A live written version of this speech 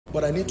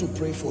But I need to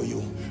pray for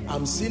you.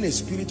 I'm seeing a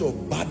spirit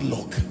of bad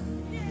luck.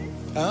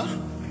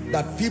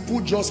 That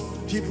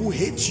people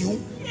hate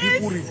you,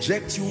 people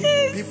reject you,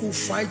 people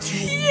fight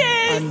you,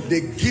 and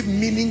they give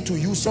meaning to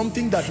you,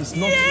 something that is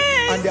not.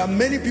 And there are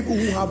many people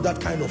who have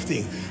that kind of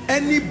thing.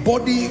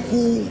 Anybody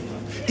who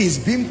is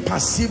being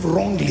perceived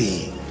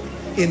wrongly,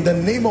 in the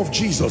name of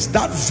Jesus,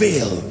 that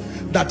veil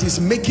that is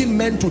making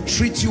men to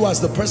treat you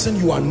as the person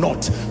you are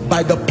not,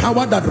 by the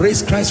power that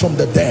raised Christ from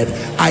the dead,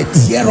 I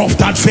tear off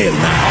that veil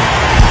now.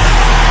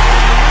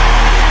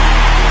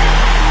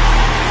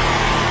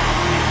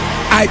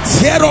 I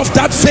tear off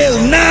that veil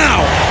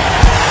now.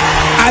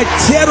 I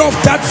tear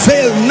off that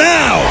veil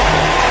now.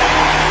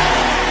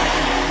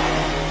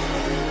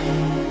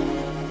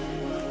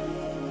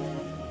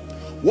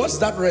 What's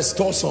that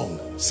restore song?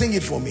 Sing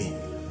it for me.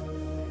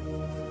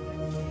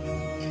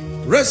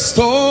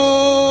 Restore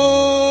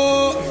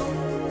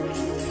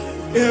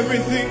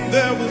everything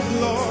that was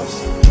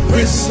lost.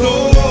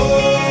 Restore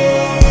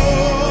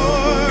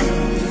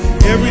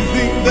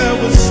everything that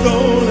was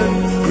stolen.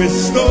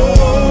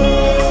 Restore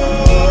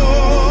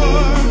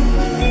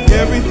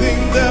everything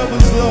that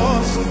was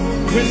lost.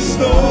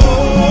 Restore.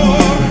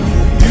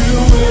 You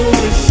will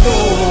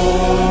restore.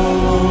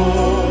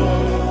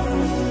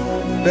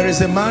 There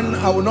is a man,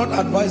 I will not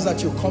advise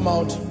that you come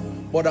out,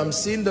 but I'm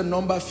seeing the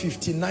number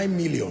 59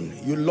 million.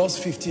 You lost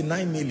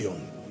 59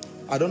 million.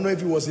 I don't know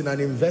if it was in an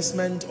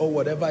investment or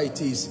whatever it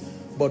is,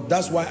 but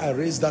that's why I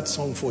raised that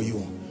song for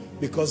you,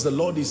 because the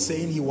Lord is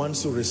saying he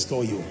wants to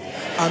restore you.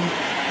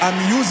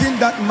 I'm using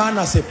that man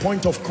as a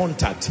point of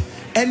contact.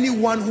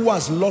 Anyone who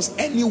has lost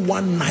any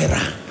 1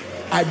 naira,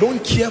 I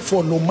don't care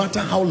for no matter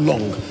how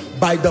long,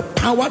 by the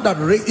power that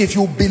if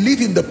you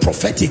believe in the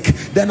prophetic,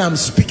 then I'm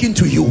speaking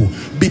to you.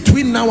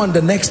 Between now and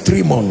the next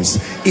 3 months,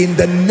 in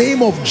the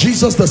name of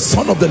Jesus, the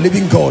Son of the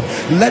living God,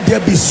 let there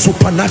be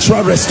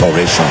supernatural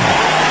restoration.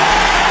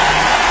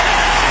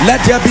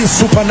 Let there be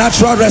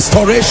supernatural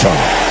restoration.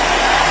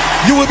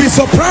 You will be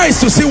surprised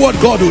to see what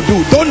God will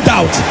do. Don't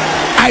doubt.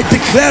 I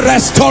declare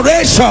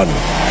restoration.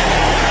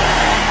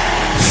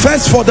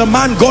 First for the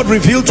man God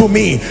revealed to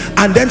me,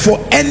 and then for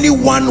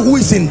anyone who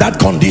is in that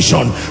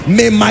condition,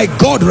 may my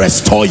God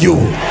restore you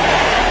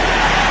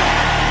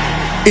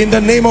in the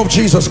name of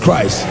Jesus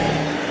Christ.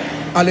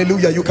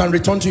 Hallelujah. You can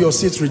return to your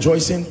seats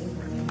rejoicing.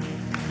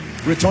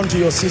 Return to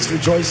your seats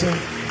rejoicing.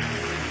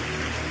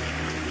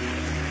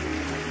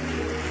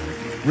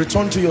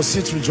 Return to your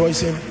seats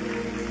rejoicing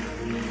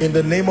in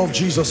the name of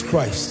Jesus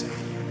Christ.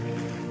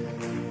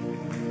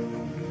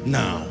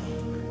 Now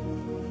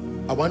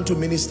I want to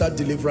minister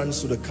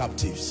deliverance to the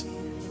captives.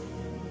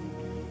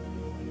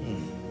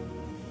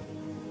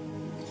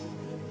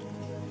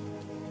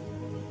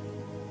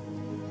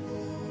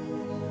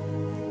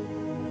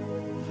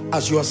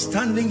 As you are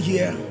standing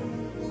here,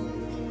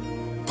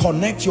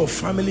 connect your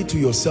family to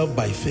yourself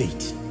by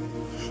faith,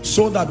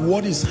 so that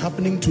what is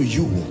happening to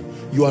you,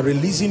 you are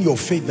releasing your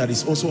faith that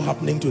is also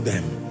happening to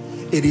them.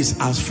 It is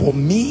as for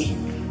me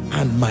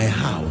and my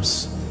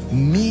house,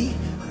 me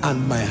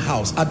and my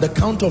house. At the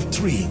count of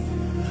 3,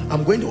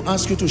 I'm going to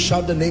ask you to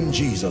shout the name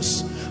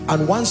Jesus.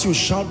 And once you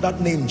shout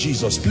that name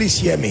Jesus, please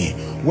hear me.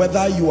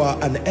 Whether you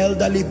are an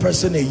elderly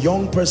person, a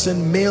young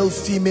person, male,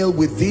 female,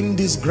 within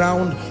this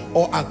ground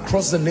or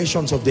across the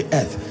nations of the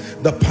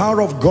earth, the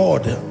power of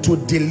God to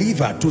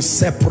deliver, to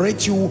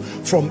separate you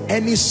from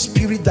any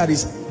spirit that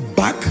is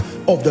back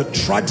of the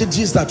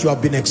tragedies that you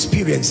have been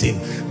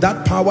experiencing,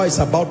 that power is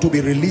about to be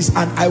released,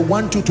 and I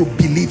want you to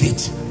believe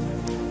it.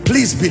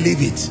 Please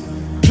believe it.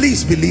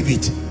 Please believe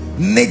it.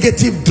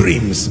 Negative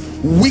dreams,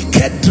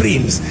 wicked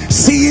dreams,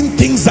 seeing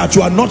things that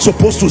you are not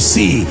supposed to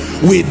see,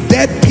 with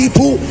dead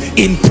people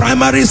in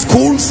primary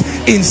schools,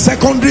 in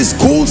secondary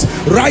schools,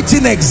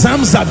 writing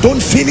exams that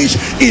don't finish.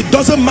 It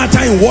doesn't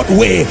matter in what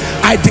way.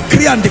 I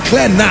decree and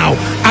declare now,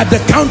 at the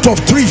count of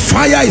 3,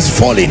 fire is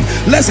falling.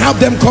 Let's have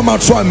them come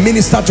out so I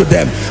minister to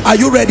them. Are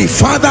you ready?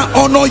 Father,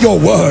 honor your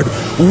word.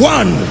 1,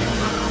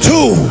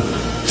 2,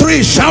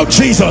 3. Shout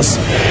Jesus.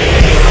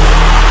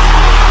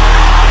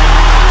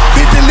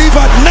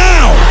 Delivered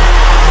now.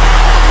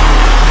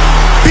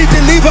 Be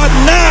delivered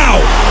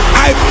now.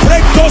 I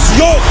break those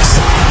yokes.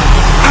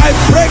 I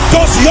break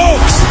those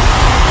yokes.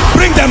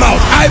 Bring them out.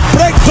 I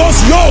break those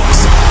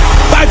yokes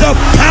by the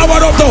power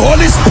of the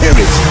Holy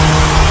Spirit.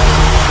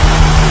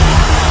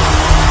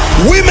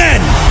 Women,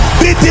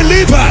 be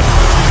delivered.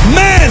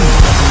 Men,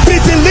 be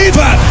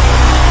delivered.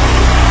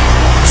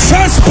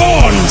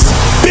 Firstborns,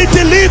 be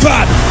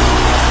delivered.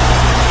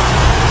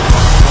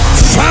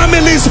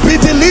 Families, be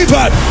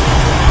delivered.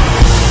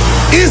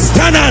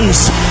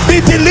 Easterners, be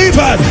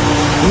delivered.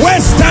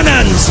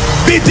 Westerners,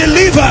 be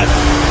delivered.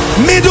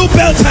 Middle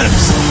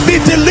Belters, be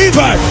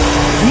delivered.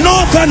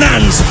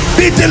 Northerners,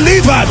 be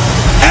delivered.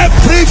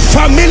 Every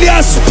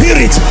familiar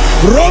spirit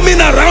roaming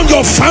around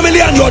your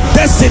family and your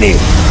destiny,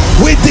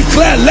 we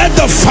declare, let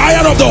the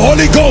fire of the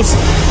Holy Ghost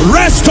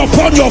rest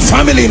upon your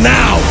family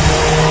now.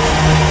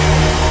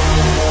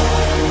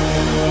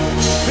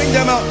 Bring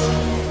them out.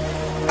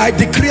 I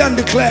decree and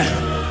declare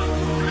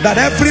that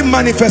every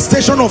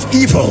manifestation of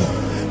evil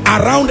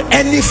around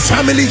any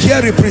family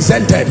here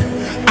represented,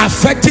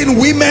 affecting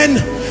women,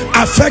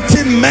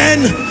 affecting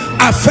men,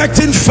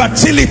 affecting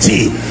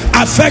fertility,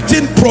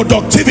 affecting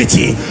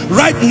productivity.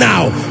 Right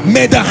now,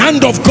 may the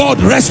hand of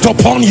God rest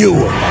upon you.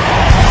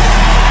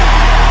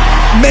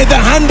 May the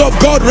hand of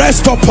God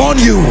rest upon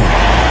you.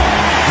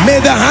 May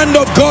the hand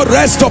of God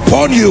rest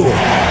upon you.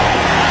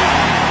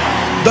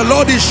 The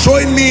Lord is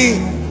showing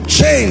me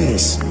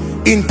chains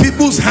in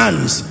people's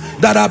hands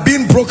that are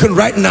being broken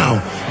right now.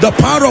 The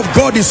power of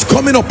God is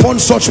coming upon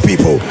such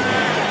people.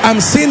 I'm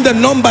seeing the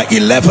number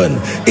 11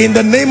 in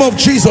the name of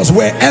Jesus.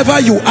 Wherever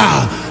you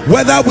are,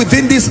 whether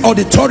within this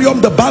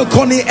auditorium, the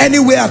balcony,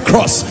 anywhere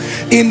across,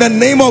 in the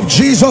name of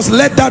Jesus,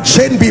 let that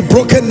chain be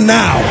broken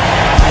now.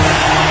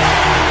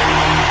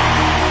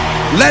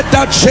 Let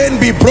that chain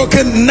be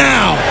broken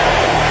now.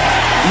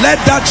 Let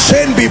that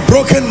chain be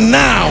broken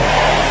now.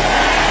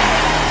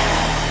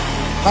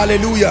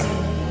 Hallelujah.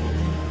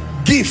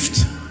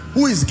 Gift.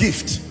 Who is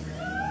gift?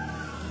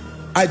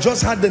 I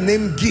just had the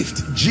name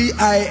gift.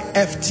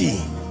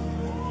 G-I-F-T.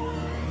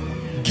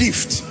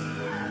 Gift.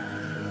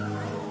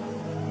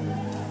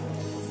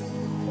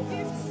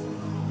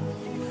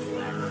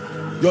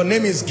 Your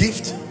name is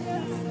gift.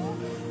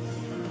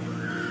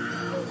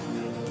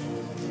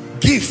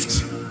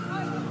 Gift.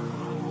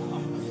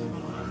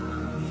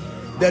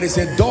 There is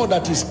a door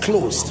that is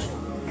closed,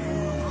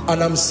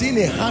 and I'm seeing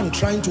a hand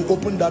trying to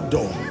open that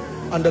door,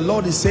 and the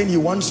Lord is saying he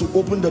wants to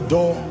open the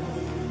door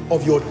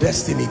of your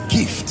destiny.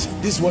 Gift.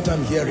 This is what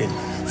I'm hearing.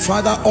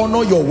 Father,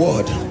 honor your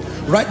word.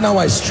 Right now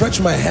I stretch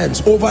my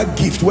hands over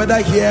gift,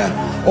 whether here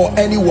or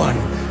anyone,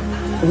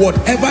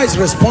 whatever is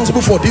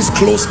responsible for this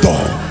closed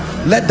door,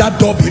 let that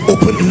door be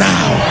opened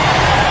now.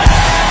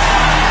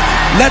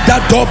 Let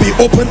that door be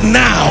opened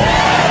now.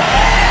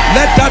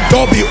 Let that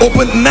door be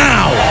opened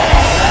now.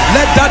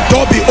 Let that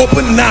door be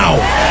opened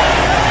now.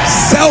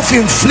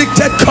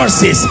 Self-inflicted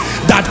curses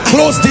that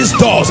close these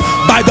doors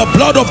by the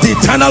blood of the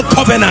eternal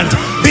covenant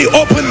be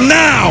opened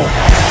now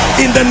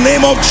in the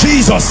name of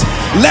Jesus.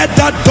 Let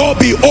that door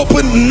be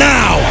opened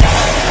now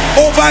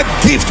over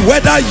gift,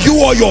 whether you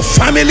or your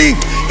family,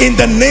 in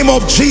the name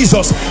of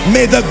Jesus.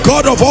 May the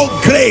God of all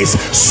grace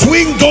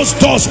swing those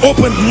doors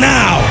open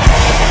now.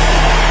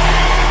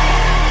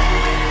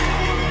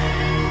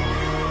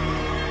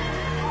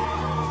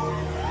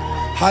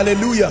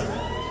 Hallelujah.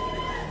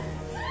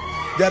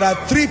 There are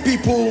 3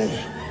 people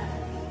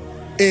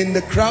in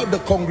the crowd, the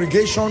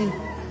congregation.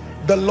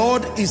 The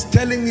Lord is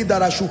telling me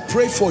that I should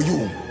pray for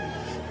you.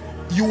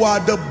 You are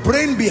the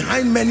brain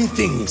behind many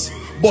things,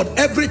 but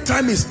every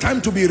time it's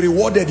time to be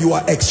rewarded, you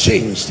are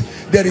exchanged.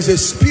 There is a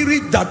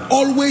spirit that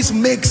always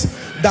makes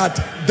that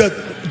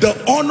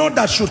the honor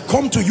that should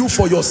come to you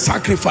for your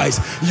sacrifice,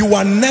 you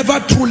are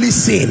never truly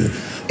seen.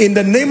 In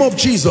the name of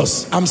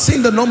Jesus, I'm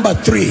seeing the number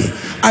 3.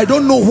 I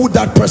don't know who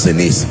that person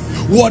is.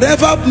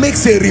 Whatever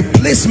makes a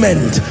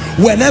replacement,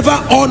 whenever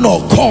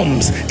honor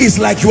comes, it's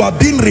like you are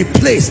being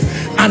replaced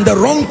and the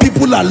wrong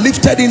people are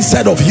lifted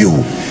instead of you.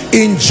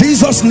 In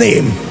Jesus'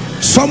 name,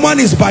 someone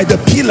is by the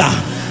pillar.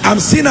 I'm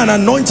seeing an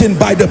anointing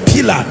by the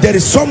pillar. There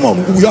is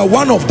someone, you are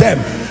one of them.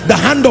 The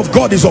hand of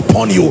God is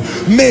upon you.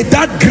 May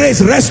that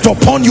grace rest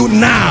upon you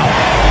now.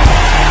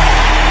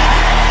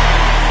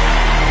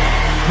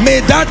 May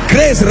that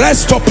grace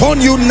rest upon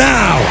you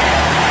now,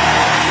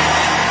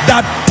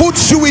 that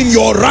puts you in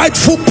your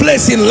rightful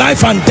place in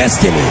life and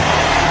destiny,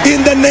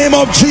 in the name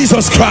of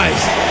Jesus Christ.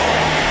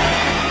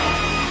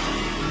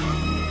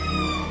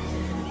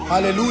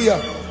 Hallelujah.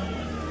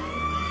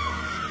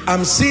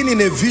 I'm seeing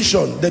in a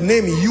vision the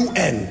name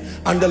UN,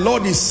 and the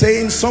Lord is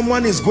saying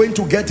someone is going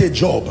to get a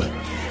job.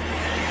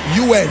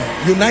 UN,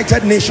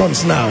 United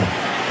Nations. Now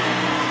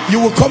you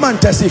will come and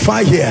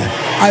testify here.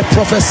 I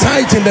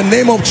prophesy it in the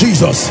name of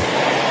Jesus.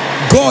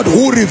 God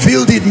who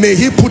revealed it, may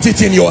he put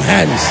it in your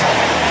hands.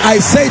 I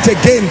say it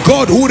again,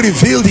 God who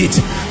revealed it.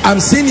 I'm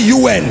seeing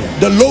UN,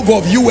 the logo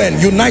of UN,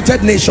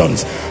 United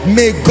Nations.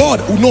 May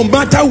God, no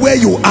matter where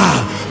you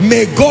are,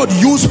 may God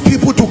use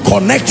people to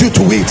connect you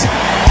to it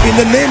in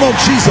the name of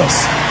Jesus.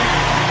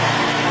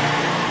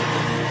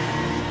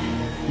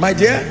 My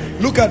dear,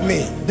 look at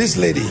me. This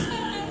lady,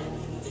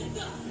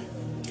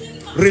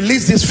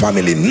 release this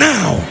family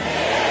now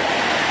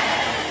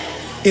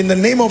in the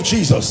name of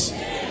Jesus.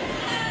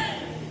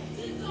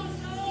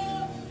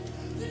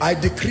 I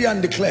decree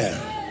and declare,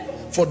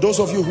 for those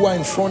of you who are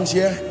in front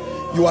here,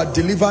 you are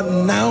delivered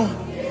now.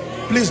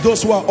 Please,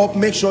 those who are up,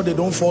 make sure they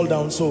don't fall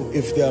down. So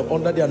if they are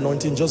under the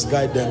anointing, just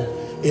guide them.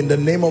 In the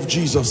name of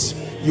Jesus,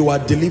 you are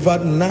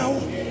delivered now.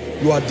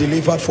 You are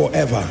delivered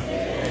forever.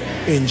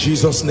 In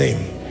Jesus'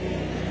 name.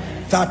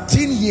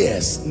 13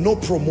 years, no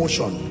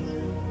promotion.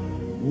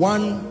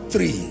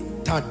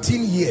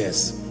 13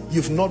 years,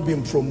 you've not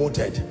been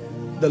promoted.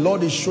 The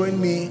Lord is showing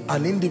me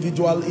an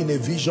individual in a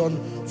vision.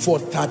 For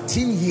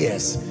 13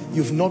 years,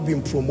 you've not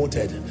been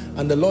promoted.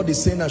 And the Lord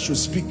is saying I should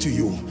speak to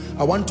you.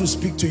 I want to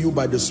speak to you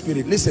by the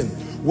Spirit. Listen,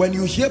 when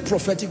you hear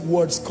prophetic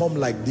words come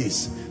like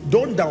this,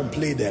 don't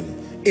downplay them.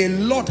 A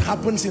lot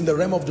happens in the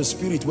realm of the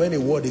Spirit when a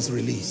word is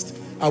released.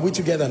 Are we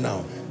together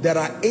now? There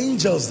are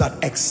angels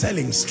that excel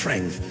in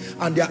strength,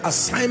 and their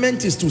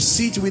assignment is to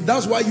sit with.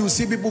 That's why you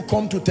see people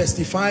come to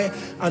testify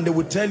and they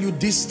will tell you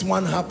this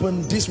one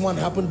happened, this one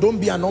happened. Don't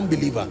be an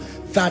unbeliever.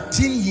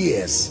 13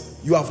 years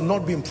you have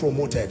not been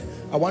promoted.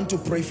 I want to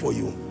pray for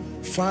you.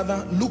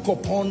 Father, look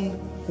upon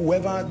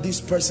whoever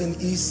this person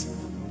is.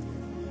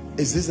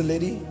 Is this a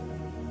lady?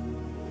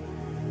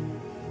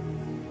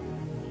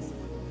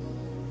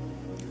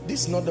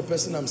 This is not the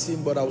person I'm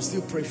seeing, but I will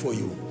still pray for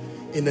you.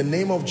 In the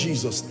name of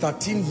Jesus,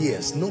 13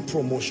 years, no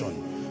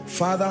promotion.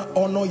 Father,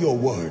 honor your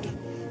word.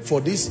 For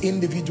this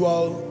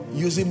individual,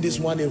 using this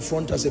one in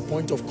front as a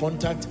point of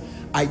contact,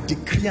 I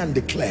decree and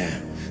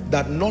declare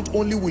that not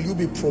only will you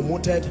be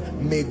promoted,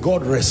 may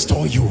God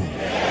restore you.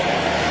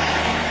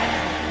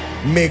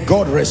 May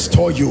God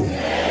restore you.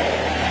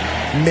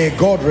 May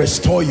God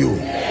restore you.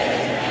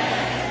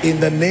 In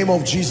the name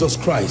of Jesus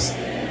Christ,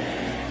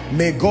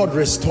 may God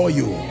restore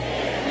you.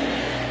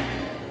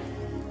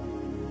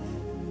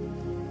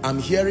 I'm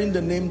hearing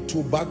the name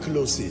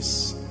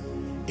tuberculosis.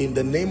 In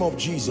the name of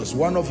Jesus,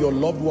 one of your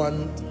loved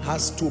ones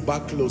has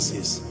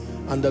tuberculosis,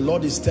 and the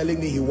Lord is telling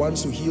me he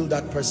wants to heal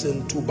that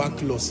person.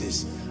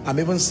 Tuberculosis. I'm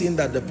even seeing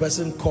that the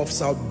person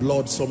coughs out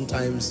blood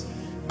sometimes,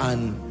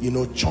 and you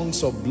know,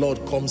 chunks of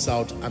blood comes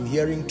out. I'm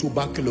hearing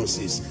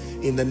tuberculosis.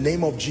 In the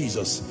name of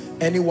Jesus,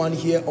 anyone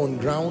here on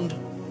ground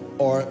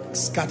or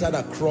scattered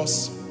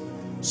across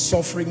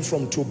suffering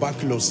from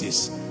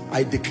tuberculosis,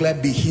 I declare,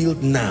 be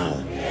healed now.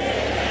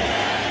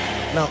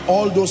 Now,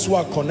 all those who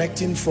are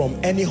connecting from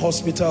any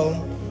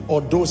hospital or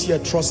those here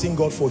trusting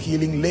God for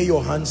healing, lay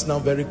your hands now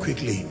very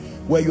quickly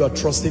where you are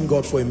trusting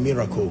God for a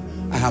miracle.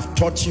 I have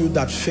taught you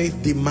that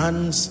faith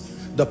demands,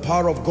 the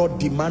power of God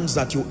demands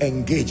that you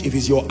engage. If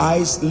it's your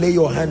eyes, lay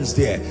your hands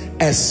there,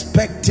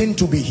 expecting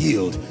to be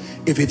healed.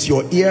 If it's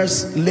your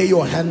ears, lay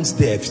your hands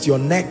there. If it's your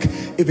neck,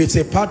 if it's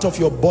a part of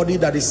your body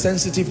that is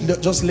sensitive,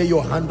 just lay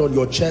your hand on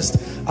your chest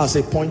as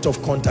a point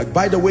of contact.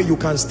 By the way, you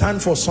can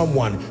stand for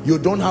someone. You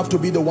don't have to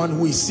be the one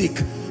who is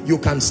sick. You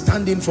can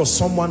stand in for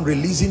someone,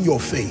 releasing your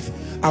faith.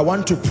 I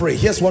want to pray.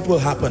 Here's what will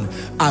happen.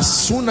 As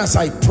soon as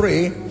I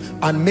pray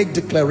and make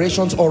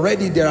declarations,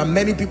 already there are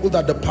many people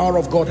that the power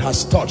of God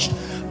has touched.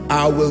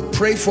 I will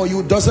pray for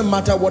you. Doesn't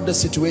matter what the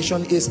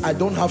situation is. I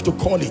don't have to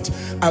call it.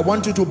 I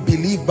want you to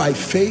believe by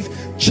faith.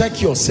 Check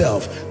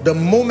yourself. The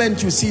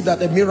moment you see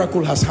that a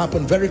miracle has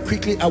happened, very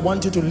quickly I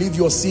want you to leave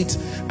your seat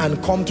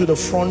and come to the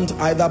front,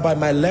 either by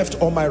my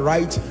left or my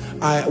right.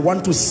 I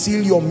want to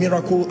seal your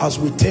miracle as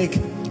we take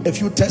a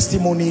few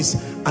testimonies,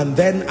 and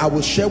then I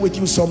will share with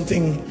you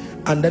something,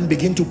 and then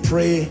begin to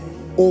pray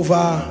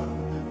over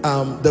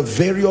the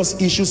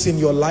various issues in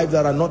your life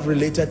that are not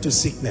related to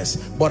sickness.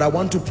 But I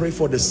want to pray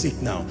for the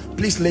sick now.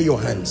 Please lay your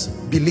hands.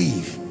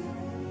 Believe.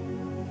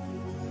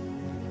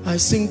 I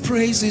sing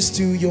praises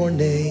to your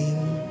name,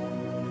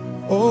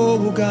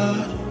 oh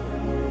God.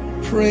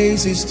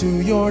 Praises to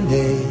your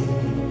name,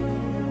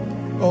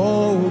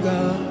 oh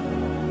God.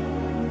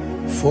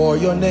 For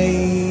your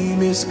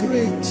name is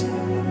great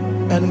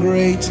and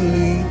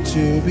greatly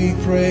to be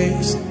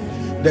praised.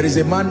 There is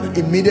a man,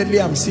 immediately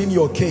I'm seeing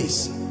your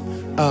case.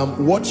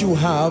 What you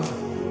have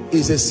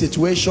is a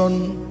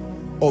situation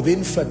of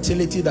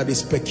infertility that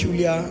is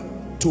peculiar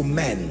to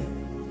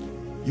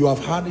men. You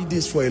have had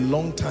this for a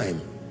long time.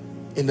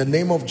 In the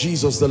name of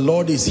Jesus, the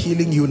Lord is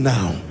healing you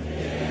now.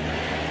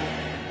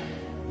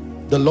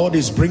 The Lord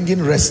is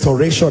bringing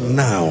restoration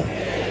now.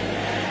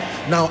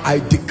 Now I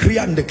decree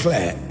and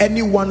declare,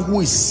 anyone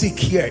who is sick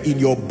here in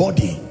your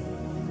body,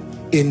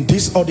 in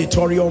this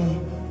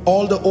auditorium,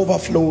 all the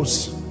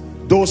overflows,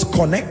 those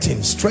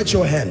connecting, stretch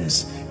your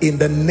hands. In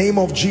the name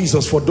of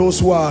Jesus, for those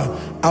who are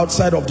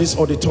outside of this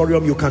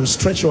auditorium, you can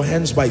stretch your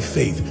hands by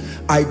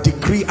faith. I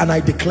decree and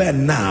I declare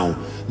now,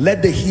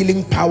 let the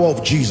healing power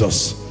of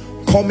Jesus,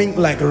 coming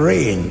like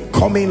rain,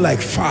 coming like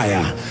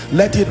fire,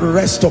 let it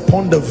rest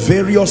upon the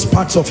various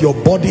parts of your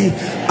body,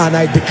 and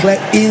I declare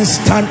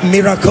instant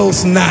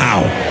miracles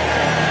now.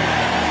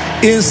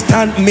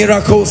 Instant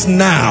miracles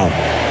now.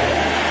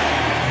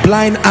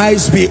 Blind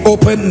eyes be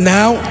opened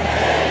now.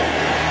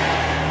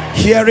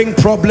 Hearing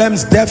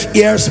problems, deaf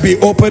ears be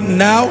open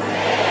now.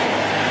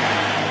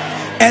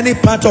 Any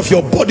part of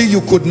your body you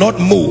could not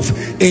move,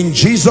 in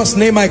Jesus'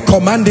 name I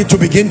command it to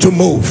begin to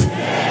move.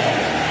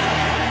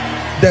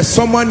 There's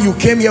someone, you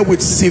came here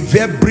with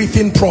severe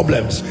breathing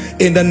problems.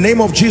 In the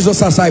name of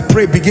Jesus, as I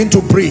pray, begin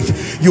to breathe.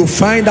 You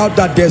find out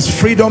that there's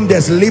freedom,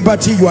 there's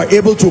liberty, you are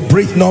able to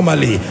breathe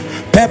normally.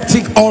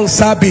 Peptic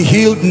ulcer be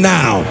healed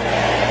now.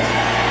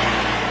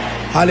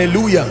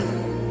 Hallelujah.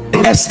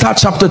 Esther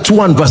chapter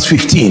 2 and verse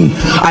 15.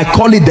 I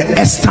call it the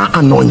Esther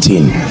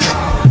anointing.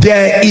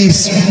 There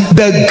is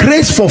the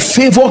grace for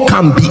favor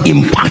can be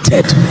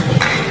imparted.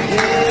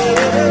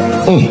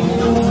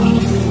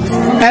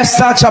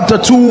 Esther chapter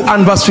 2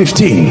 and verse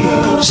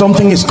 15.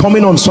 Something is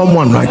coming on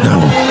someone right now.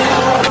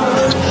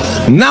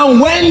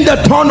 Now when the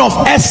turn of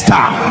Esther,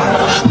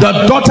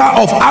 the daughter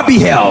of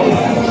Abihail,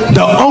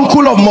 the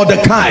uncle of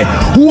Mordecai,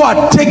 who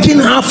had taken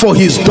her for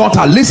his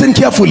daughter, listen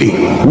carefully,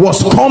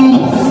 was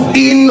come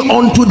in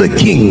unto the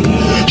king,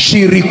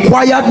 she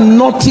required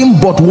nothing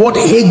but what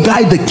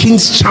Haggai, the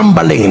king's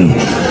chamberlain,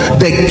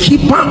 the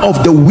keeper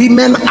of the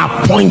women,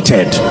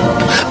 appointed.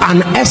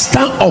 And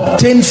Esther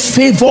obtained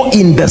favor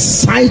in the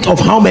sight of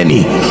how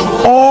many?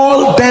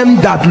 All them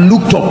that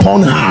looked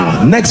upon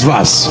her. Next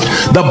verse.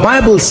 The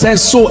Bible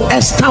says, so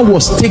Esther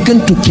was taken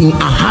to King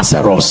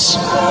Ahasuerus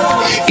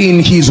in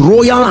his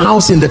royal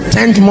house in the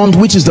 10th month,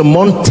 which is the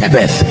month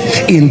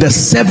Tebeth, in the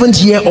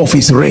 7th year of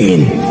his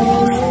reign.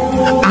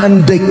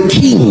 And the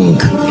king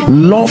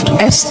loved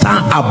Esther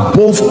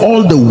above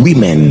all the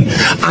women,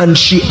 and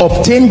she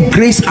obtained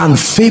grace and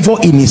favor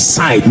in his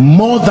sight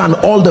more than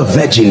all the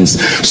virgins,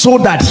 so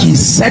that he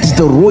set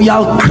the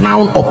royal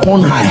crown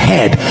upon her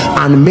head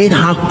and made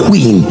her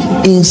queen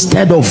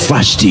instead of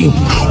Vashti.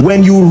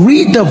 When you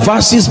read the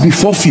verses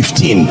before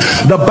 15,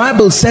 the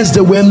Bible says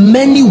there were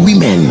many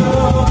women,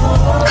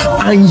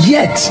 and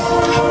yet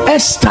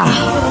Esther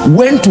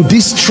went to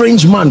this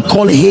strange man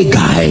called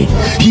Haggai.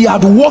 He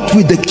had worked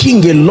with the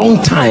king a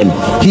long time.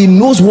 He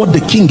knows what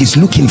the king is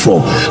looking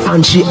for,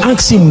 and she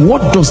asked him,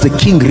 what does the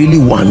king really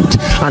want?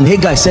 And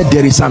Haggai said,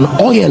 there is an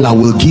oil I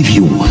will give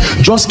you.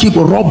 Just keep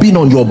rubbing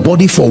on your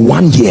body for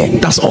 1 year.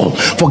 That's all.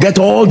 Forget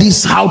all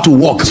this how to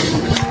walk.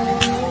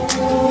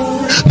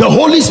 The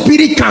Holy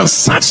Spirit can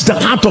search the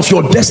heart of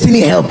your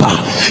destiny helper.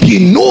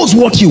 He knows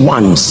what he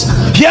wants.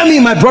 Hear me,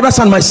 my brothers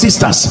and my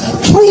sisters.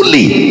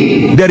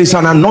 Truly, there is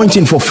an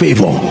anointing for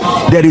favor.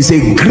 There is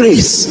a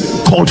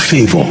grace called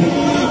favor.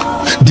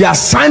 The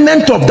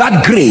assignment of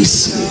that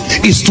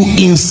grace is to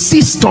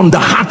insist on the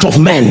heart of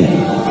men.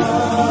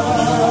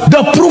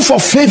 The proof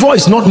of favor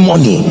is not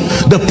money.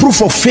 The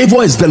proof of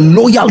favor is the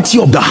loyalty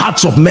of the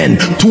hearts of men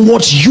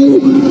towards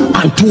you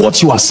and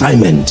towards your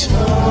assignment.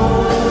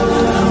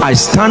 I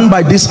stand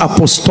by this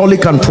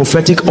apostolic and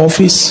prophetic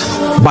office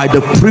by the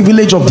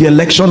privilege of the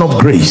election of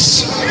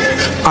grace,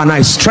 and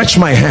I stretch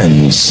my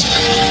hands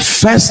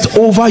first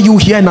over you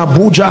here in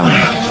Abuja,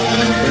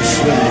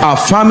 our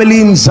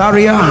family in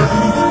Zaria,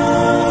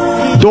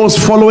 those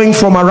following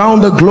from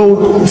around the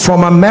globe,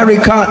 from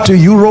America to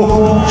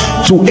Europe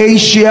to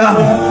Asia,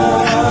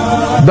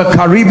 the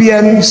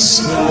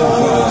Caribbeans,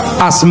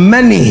 as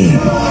many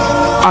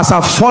as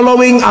are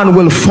following and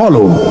will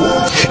follow.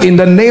 In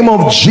the name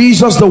of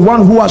Jesus, the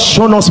one who has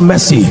shown us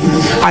mercy,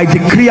 I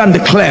decree and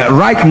declare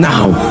right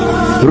now,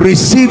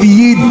 receive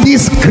ye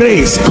this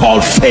grace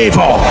called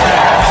favor.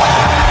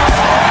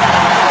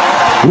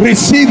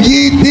 Receive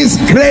ye this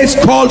grace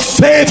called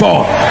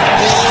favor.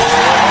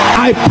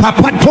 I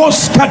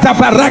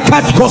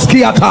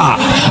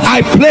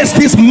place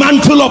this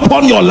mantle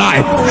upon your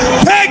life.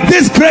 Take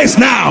this grace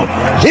now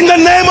in the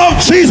name of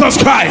Jesus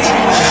Christ.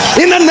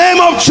 In the name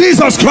of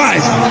Jesus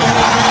Christ.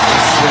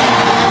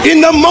 In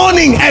the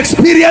morning,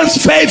 experience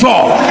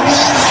favor.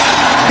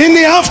 In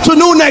the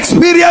afternoon,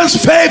 experience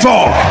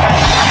favor.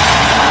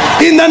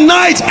 In the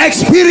night,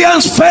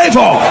 experience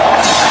favor.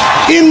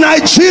 In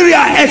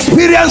Nigeria,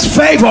 experience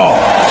favor.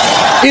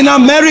 In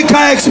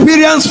America,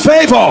 experience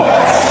favor.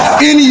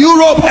 In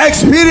Europe,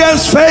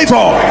 experience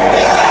favor.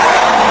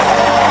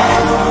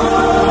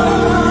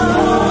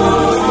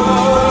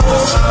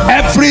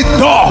 Every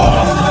door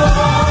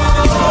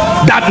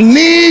that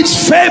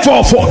needs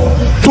favor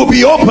to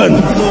be open,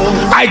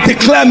 I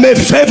declare, may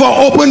favor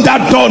open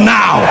that door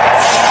now.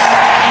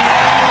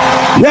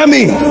 Hear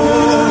me.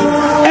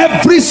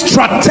 Every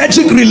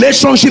strategic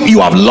relationship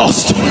you have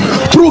lost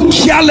through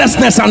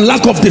carelessness and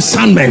lack of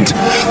discernment,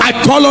 I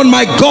call on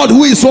my God,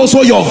 who is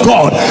also your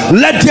God.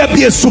 Let there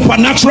be a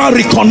supernatural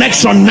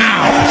reconnection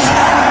now.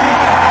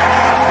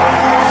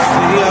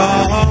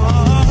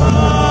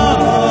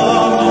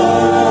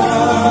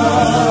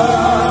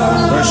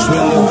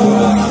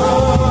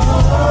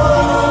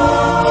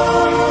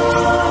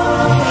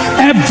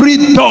 Every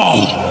door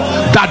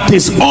that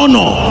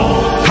dishonor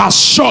has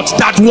shut,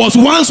 that was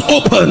once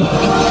open,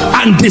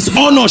 and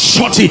dishonor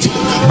shut it,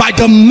 by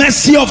the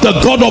mercy of the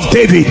God of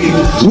David,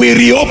 we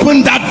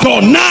reopen that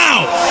door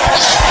now.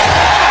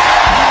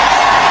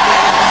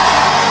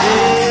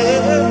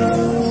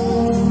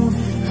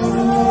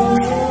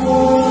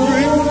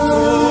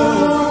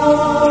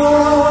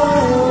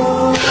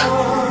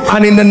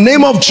 And in the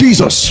name of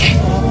Jesus,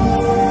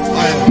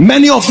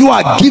 many of you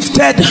are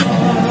gifted,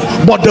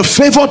 but the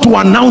favor to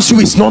announce you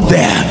is not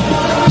there.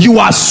 You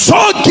are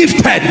so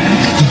gifted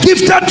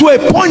to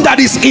a point that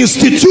is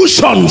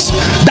institutions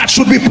that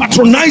should be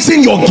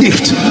patronizing your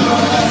gift.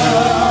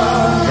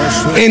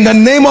 In the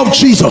name of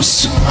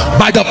Jesus,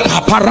 by the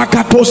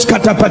paparakatos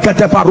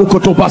katapakate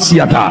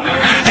parukotobasiata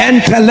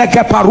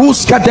enteleke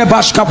paruska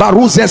debashka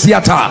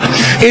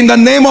baruzeziata, in the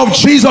name of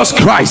Jesus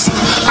Christ,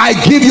 I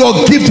give your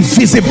gift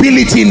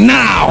visibility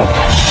now.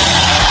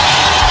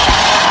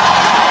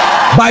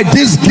 By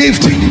this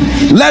gift,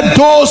 let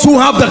those who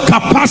have the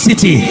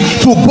capacity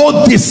to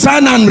both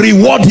discern and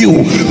reward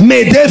you,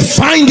 may they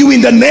find you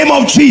in the name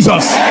of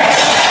Jesus.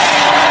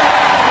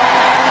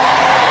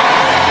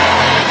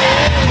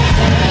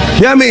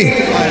 Hear me.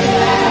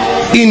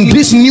 In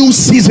this new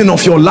season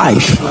of your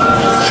life,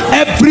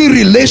 every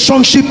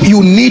relationship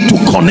you need to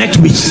connect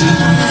with,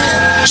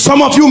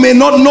 some of you may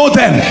not know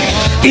them,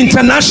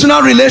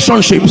 international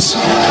relationships,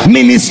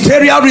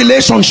 ministerial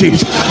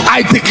relationships,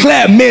 I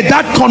declare, may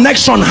that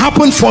connection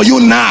happen for you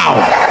now.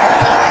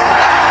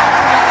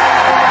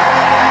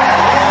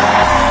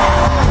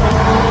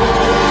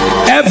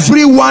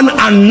 Everyone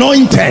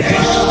anointed,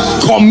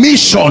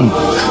 commissioned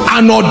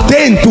and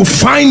ordained to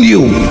find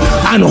you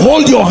and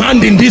hold your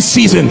hand in this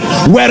season,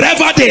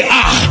 wherever they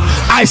are,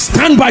 I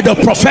stand by the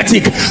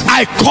prophetic.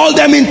 I call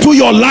them into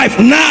your life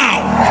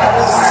now.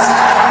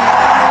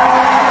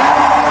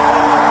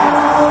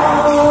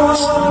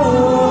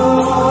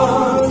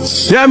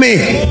 Hear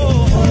me.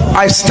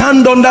 I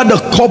stand under the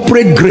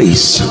corporate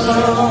grace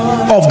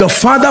of the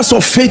fathers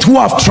of faith who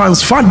have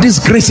transferred these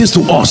graces to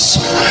us,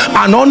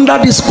 and under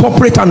this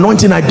corporate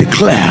anointing I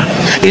declare,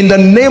 in the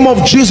name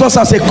of Jesus,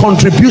 as a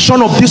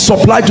contribution of this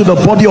supply to the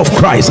body of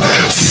Christ,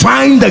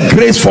 find the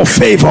grace for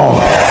favor.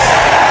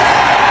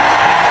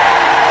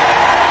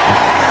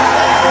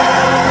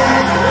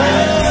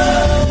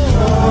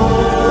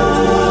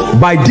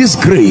 By this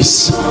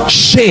grace,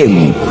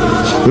 shame,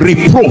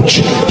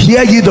 reproach,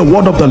 hear ye the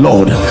word of the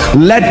Lord.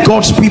 Let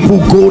God's people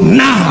go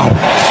now.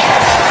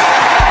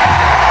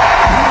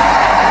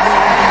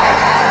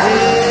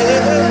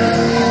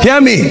 Hear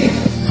me.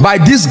 By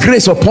this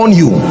grace upon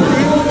you,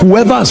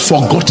 whoever has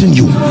forgotten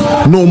you,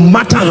 no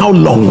matter how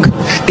long,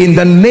 in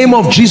the name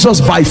of Jesus,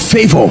 by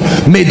favor,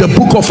 may the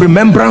book of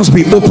remembrance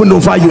be opened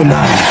over you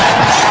now.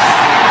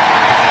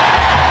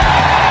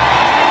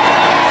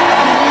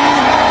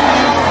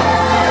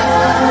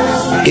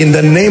 In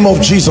the name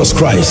of Jesus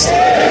Christ.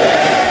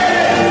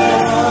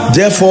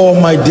 Therefore,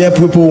 my dear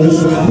people,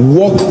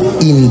 walk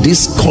in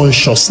this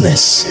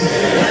consciousness.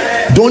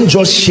 Don't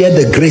just share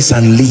the grace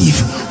and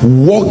leave.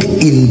 Walk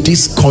in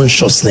this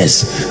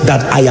consciousness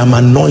that I am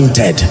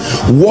anointed.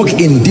 Walk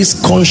in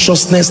this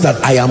consciousness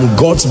that I am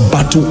God's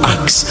battle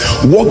axe.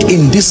 Walk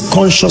in this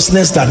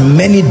consciousness that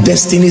many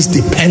destinies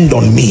depend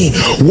on me.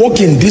 Walk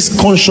in this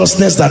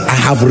consciousness that I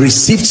have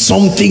received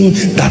something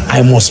that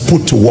I must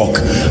put to work.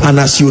 And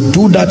as you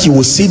do that, you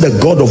will see the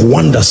God of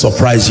wonder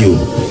surprise you.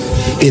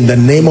 In the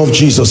name of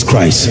Jesus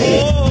Christ.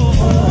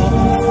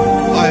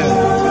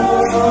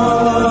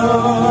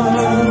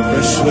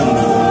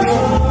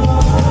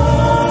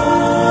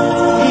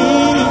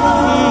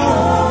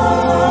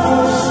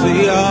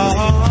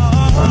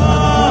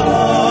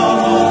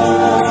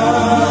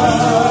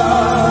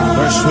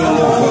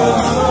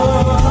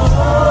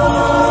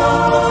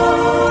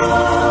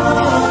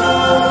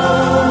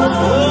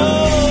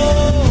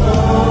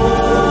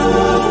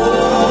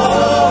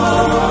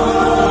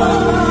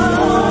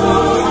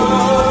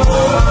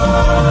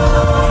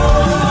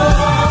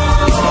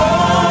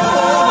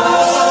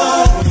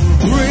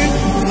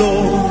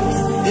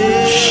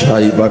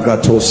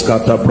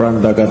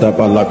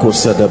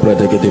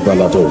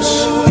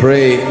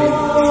 Pray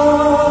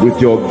with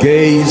your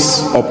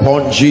gaze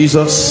upon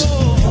Jesus.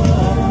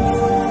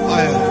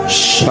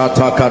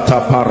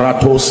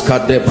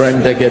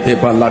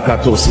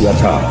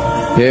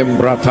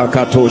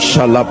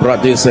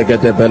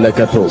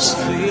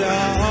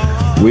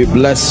 We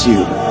bless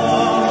you.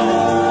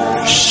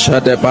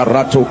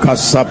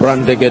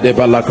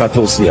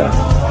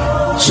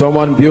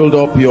 Someone build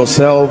up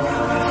yourself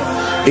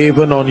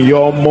even on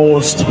your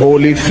most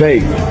holy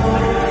faith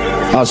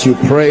as you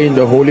pray in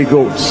the Holy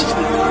Ghost.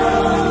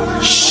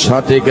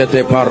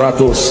 Shategete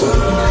paratos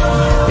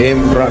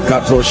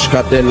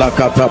embrakatoshkate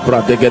lakata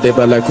pradegede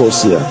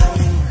balakosia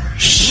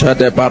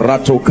shade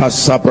barato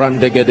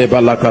kasabrandegede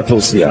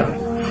balakatosia.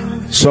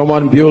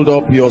 Someone build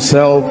up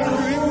yourself.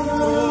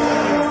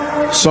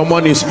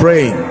 Someone is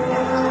praying.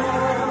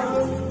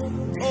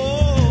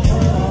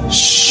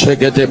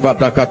 Shegete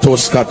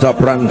batakatos kata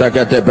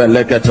brandegede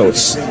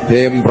beleketos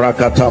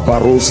embrakata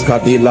barus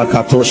kadila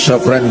katosha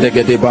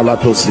brandegede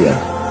balatosia.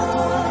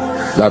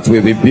 That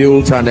will be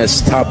built and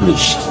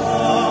established.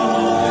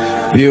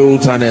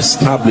 Built and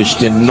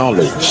established in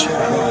knowledge.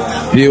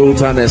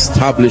 Built and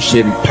established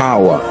in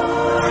power.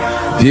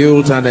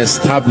 Built and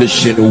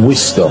established in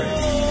wisdom.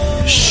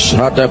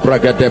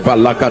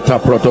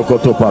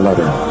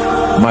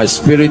 My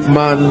spirit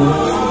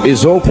man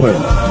is open.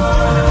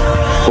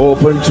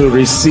 Open to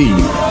receive.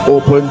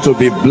 Open to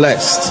be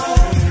blessed.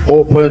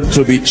 Open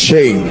to be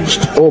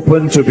changed.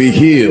 Open to be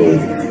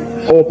healed.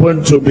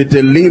 Open to be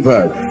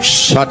delivered.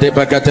 It's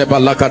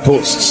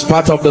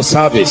part of the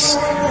service.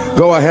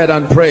 Go ahead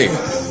and pray.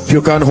 If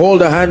you can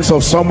hold the hands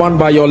of someone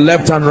by your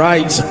left and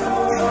right.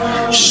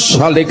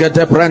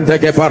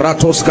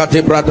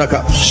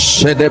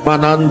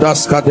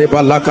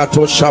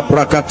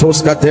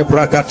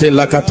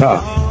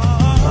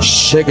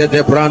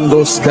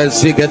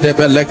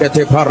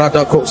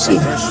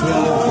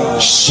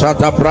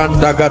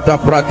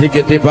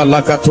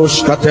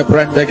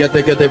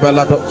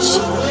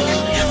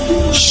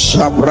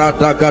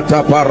 Shabrada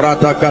kata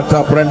parada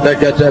kata prende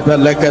gete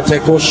belekete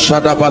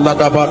kushada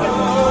balada bar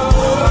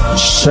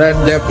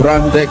shende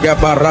brande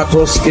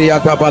gabaratos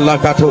kiata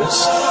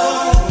balakatos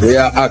They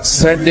are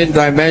ascending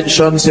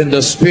dimensions in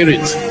the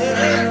spirit,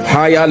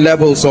 higher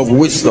levels of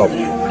wisdom,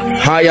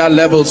 higher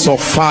levels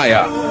of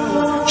fire.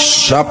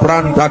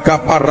 Shabranda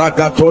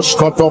kaparagatos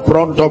koto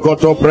pronto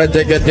koto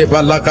predegete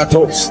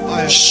balagatos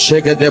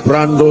shegete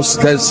brandos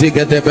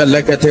kezigete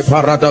belegete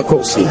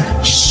paradakos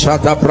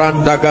shata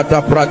branda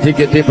gata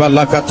pratigete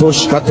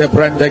balagatos kate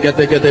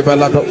brandegete gete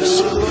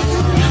balados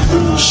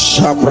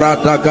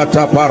shabrada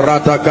gata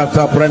parada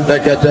gata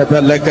brandegete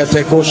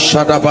belegete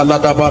kushada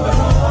baladaba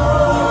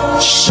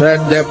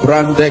shende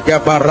brandege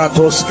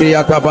baratos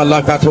kiata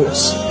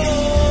balagatos.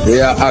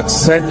 They are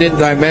ascending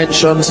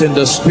dimensions in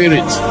the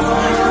spirit,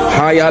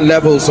 higher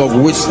levels of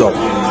wisdom,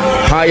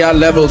 higher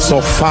levels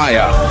of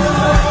fire.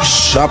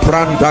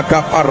 Shapranda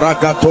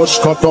kaparagatos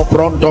koto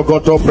pronto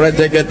koto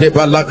predegete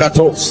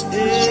balagatos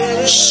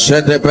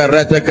shede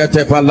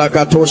beredegete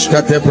balagatos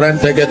kate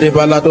brandegete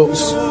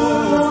balados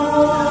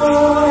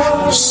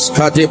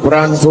skati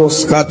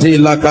brandos kati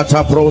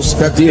lakata pros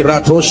kati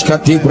ratos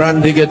kati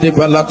brandigete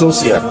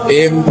balatosia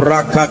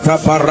embra kata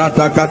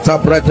parata kata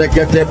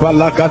predegete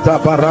balagata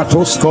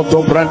paratos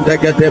koto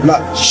brandegete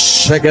bla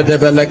shegete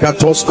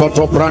belekatos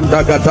koto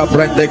branda kata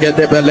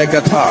brandegete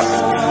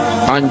belegata.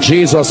 And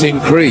Jesus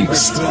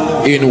increased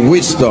in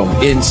wisdom,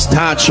 in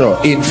stature,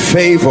 in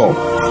favor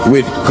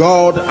with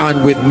God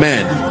and with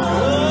men.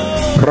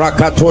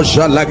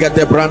 Prakatosha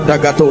lagete branda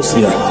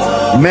gatosia.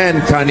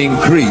 Men can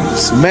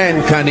increase,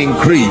 men can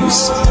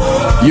increase.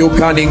 You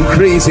can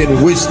increase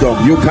in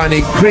wisdom, you can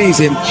increase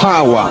in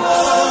power,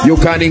 you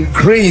can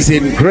increase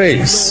in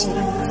grace.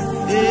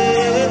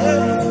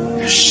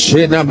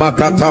 Shina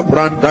makata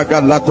branda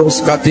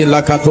galatos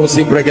katila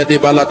katosi bregedi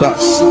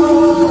balatas.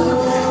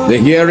 The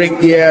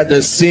hearing ear,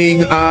 the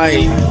seeing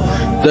eye,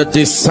 the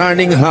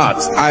discerning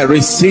heart I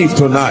receive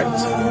tonight.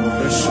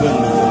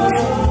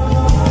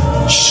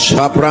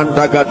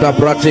 Shabranda gata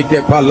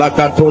pratike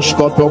palakatos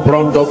koto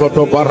brondo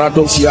koto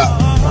baratosia.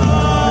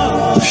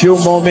 A few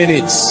more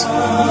minutes.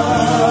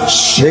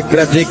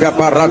 Shekretika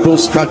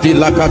baratos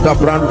katila kata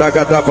branda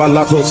gata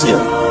balatosia.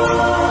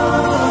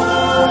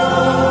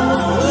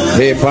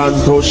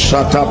 Evanto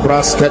shata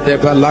braske de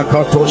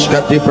balakatos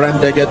kati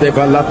brandege de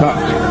balata.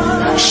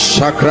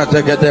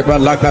 Shakratege de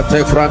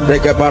balakate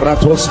frandege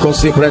baratos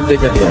kosi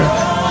brandege.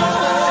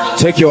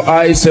 Take your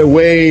eyes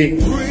away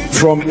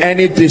from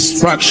any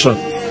distraction.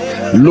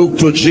 Look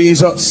to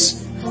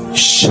Jesus.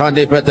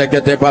 Shani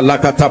bedegede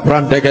balakata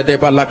brandegede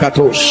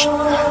balakatosh.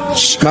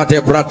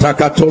 Skate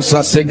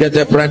bratakatosa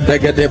segede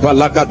brandegede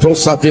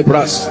balakatosa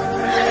tibras.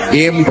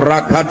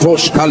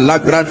 Imbrakatosh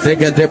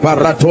kalagrandegede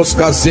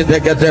baratoska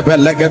zidegede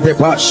belegede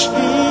bash.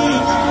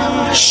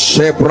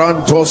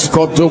 Shebrantos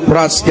kotu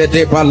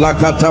praskede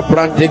balakata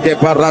brandege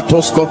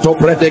baratos kotu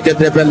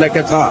bredegede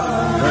belegeta.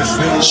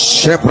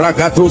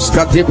 Shebragatus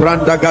kati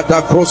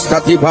brandagata kros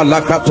kati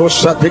balakatos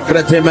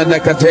shatikrete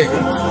menekate.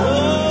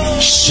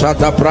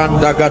 Shata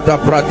branda gata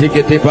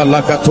pratikete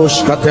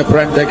balakatos kate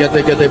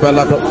brandegede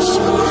balatos.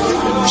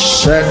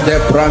 Shende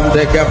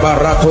brandege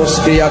baratos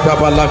kiata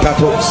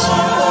balakatos.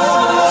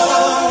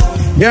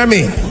 Hear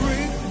me.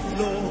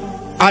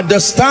 At the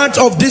start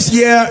of this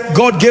year,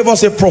 God gave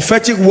us a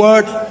prophetic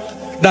word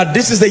that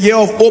this is the year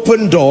of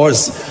open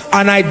doors,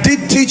 and I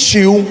did teach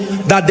you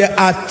that there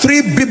are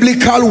three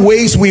biblical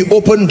ways we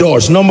open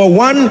doors. Number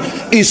one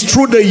is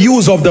through the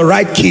use of the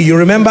right key. You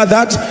remember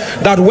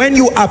that when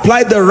you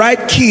apply the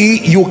right key,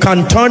 you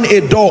can turn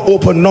a door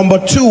open. Number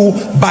two,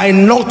 by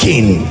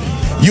knocking.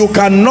 You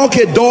can knock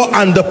a door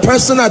and the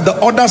person at the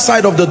other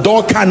side of the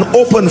door can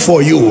open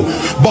for you.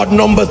 But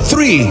number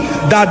three,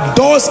 that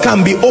doors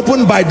can be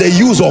opened by the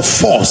use of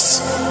force.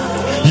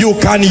 You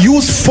can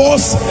use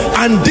force,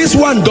 and this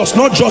one does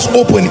not just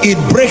open, it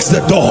breaks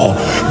the door.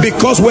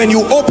 Because when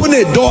you open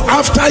a door,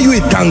 after you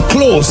it can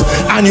close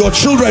and your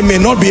children may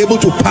not be able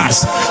to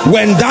pass.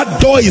 When that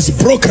door is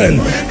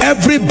broken,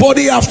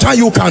 everybody after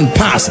you can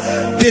pass.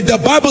 Did the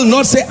Bible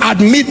not say at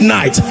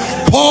midnight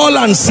Paul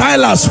and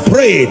Silas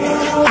prayed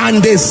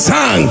and they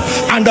sang,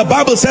 and the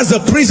Bible says the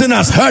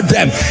prisoners heard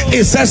them?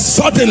 It says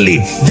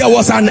suddenly there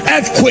was an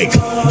earthquake.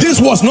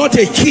 This was not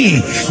a key,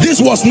 this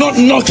was not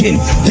knocking,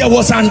 there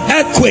was an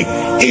earthquake.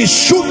 It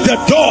shook the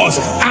doors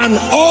and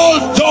all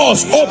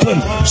doors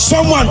open.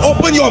 Someone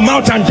open your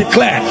mouth and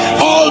declare,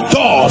 all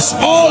doors,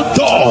 all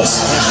doors,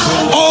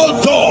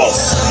 all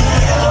doors,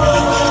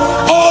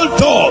 all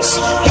doors.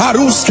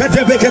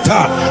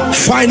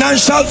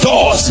 Financial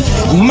doors,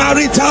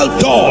 marital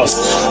doors,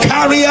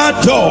 career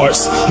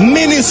doors,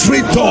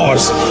 ministry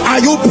doors. Are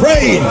you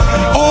praying?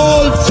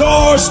 All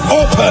doors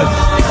open.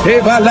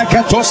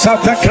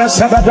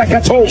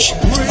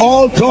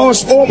 All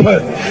doors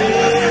open.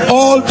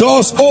 All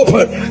doors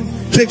open.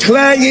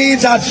 Declare ye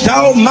that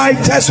thou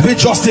mightest be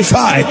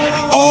justified.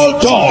 All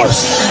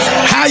doors,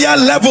 higher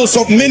levels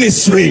of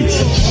ministry,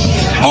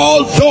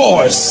 all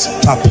doors.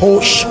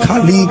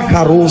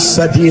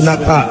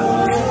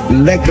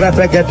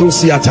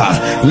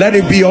 Let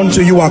it be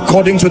unto you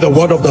according to the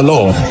word of the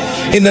Lord.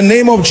 In the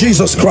name of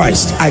Jesus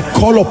Christ, I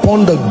call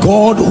upon the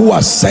God who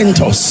has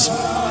sent us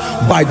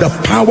by the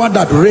power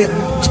that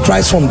raised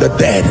Christ from the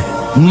dead.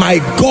 My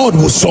God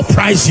will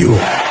surprise you.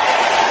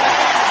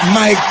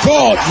 My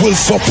God will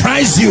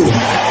surprise you.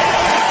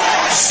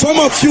 Some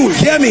of you,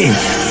 hear me,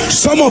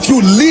 some of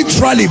you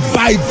literally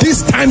by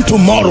this time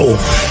tomorrow,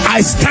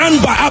 I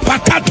stand by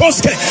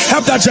Apakatoske,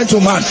 help that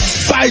gentleman,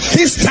 by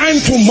this time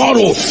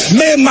tomorrow,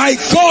 may my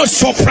God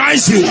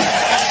surprise you.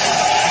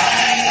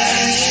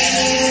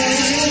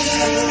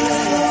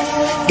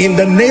 In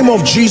the name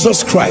of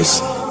Jesus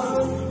Christ,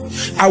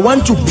 I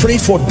want to pray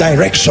for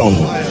direction.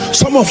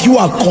 Some of you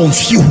are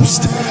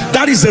confused.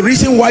 That is the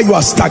reason why you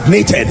are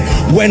stagnated.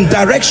 When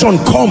direction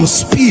comes,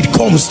 speed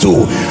comes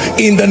too.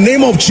 In the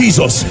name of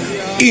Jesus,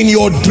 in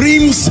your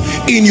dreams,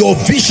 in your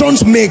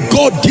visions, may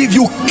God give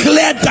you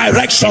clear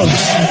directions.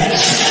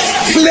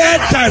 Clear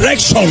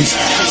directions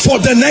for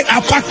the next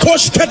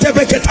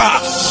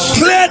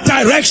clear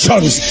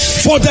directions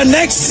for the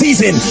next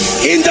season.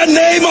 In the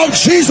name of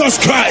Jesus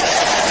Christ.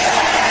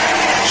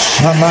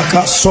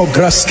 Shamaka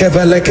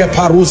sograskebeleke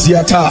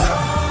paruziata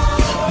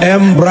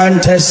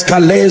embrantes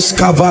kales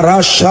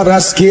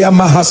kavarasharaskia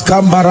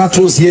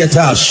mahaskambaratus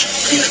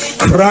yetash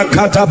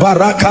krakata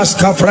barakas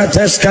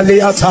kafrates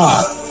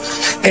kaliata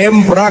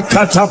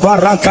embrakata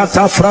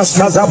barakata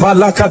fraskata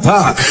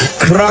balakata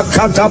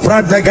krakata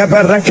prandega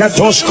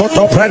bereketos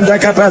koto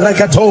prandega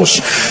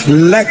bereketos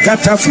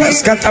lekata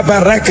fraskata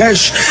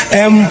berekesh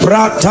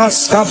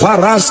embratas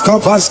kaparasko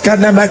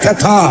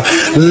vaskenemekata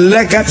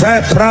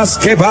lekata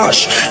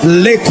praskebash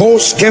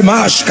lekos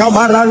kemash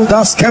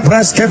kamarandas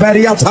kepreske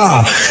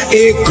beriata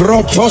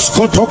ikrotos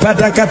koto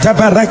pedekata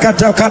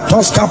berekata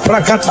katos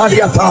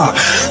kaprakataliata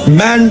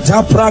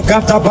menta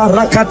prakata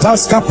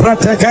barakatas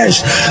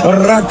kapratekesh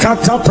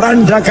rakata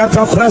pranda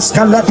kata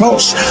preska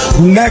lekos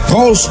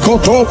nekos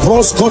koto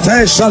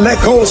proskotesh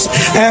lekos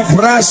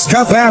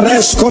ebraska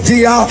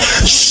bereskotia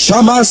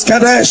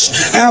shamaskedesh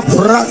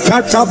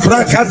ebrakata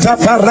prakata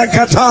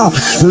parakata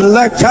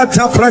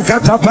lekata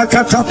prakata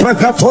pakata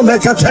prakato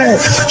lekate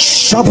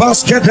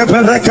shabaskete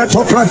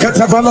berekato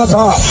prakata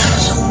balata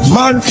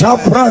manta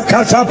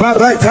prakata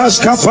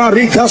barakas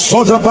kaparika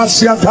soda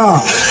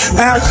basiata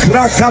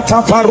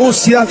ekrakata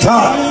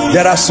parusiata.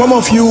 There are some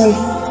of you,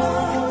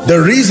 the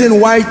reason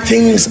why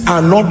things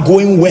are not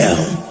going well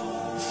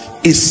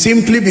is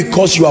simply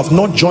because you have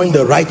not joined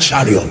the right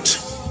chariot.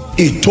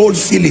 He told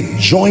Philip,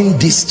 join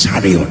this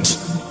chariot.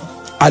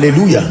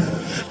 Hallelujah.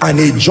 And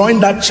he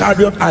joined that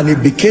chariot and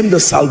it became the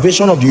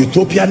salvation of the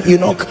Ethiopian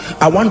eunuch.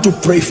 I want to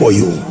pray for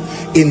you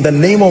in the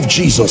name of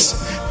Jesus.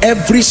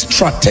 Every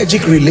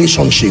strategic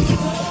relationship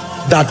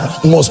that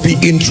must be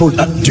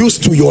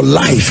introduced to your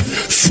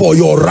life for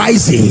your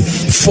rising,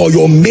 for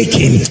your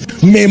making,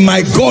 may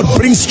my God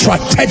bring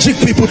strategic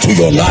people to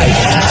your life.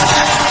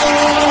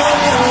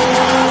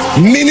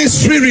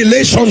 Ministry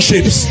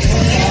relationships,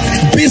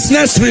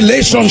 business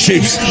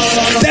relationships,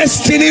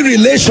 destiny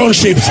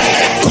relationships,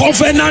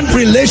 covenant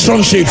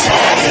relationships,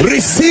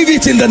 receive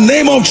it in the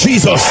name of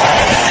Jesus.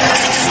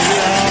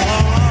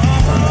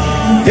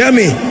 Hear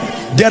me.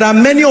 There are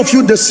many of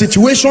you, the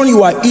situation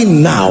you are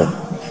in now,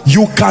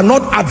 you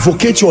cannot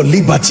advocate your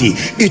liberty.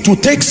 It will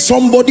take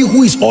somebody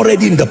who is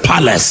already in the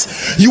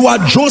palace. You are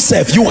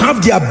Joseph. You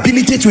have the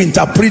ability to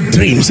interpret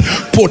dreams,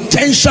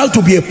 potential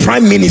to be a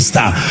prime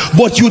minister,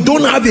 but you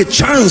don't have a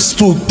chance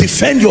to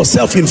defend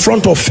yourself in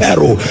front of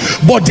Pharaoh.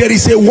 But there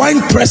is a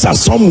wine presser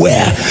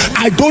somewhere.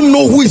 I don't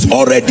know who is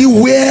already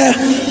where,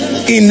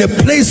 in a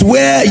place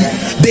where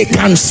they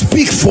can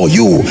speak for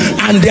you,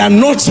 and they are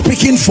not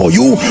speaking for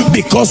you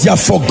because they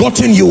have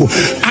forgotten you.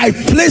 I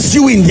place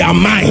you in their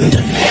mind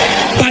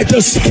by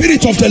the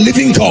Spirit of the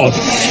living God.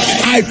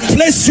 I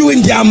place you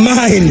in their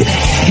mind.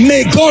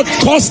 May God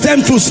cause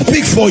them to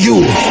speak for you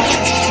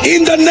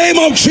in the name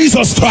of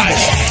Jesus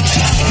Christ.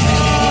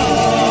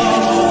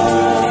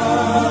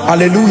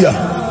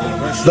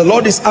 Hallelujah. The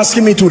Lord is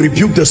asking me to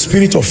rebuke the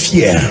spirit of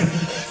fear.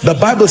 The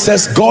Bible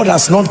says God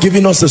has not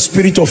given us a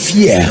spirit of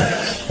fear,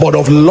 but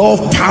of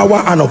love,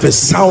 power, and of a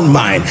sound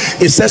mind.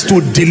 It says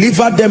to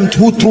deliver them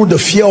who through the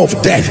fear of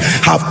death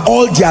have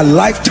all their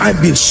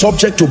lifetime been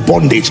subject to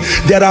bondage.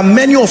 There are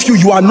many of you,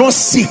 you are not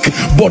sick,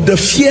 but the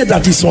fear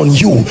that is on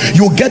you,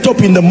 you get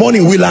up in the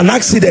morning, will an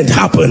accident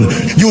happen?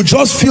 You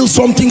just feel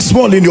something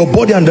small in your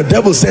body and the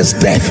devil says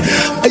death.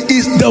 It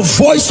is the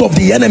voice of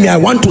the enemy. I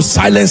want to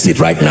silence it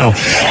right now.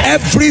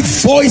 Every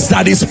voice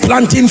that is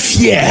planting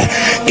fear,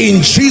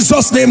 in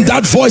Jesus' name,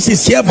 that voice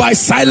is hereby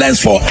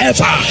silenced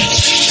forever.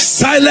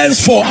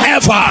 Silence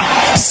forever.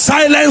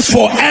 Silence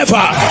forever.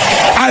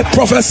 I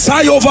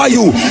prophesy over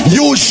you,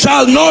 you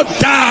shall not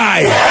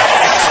die.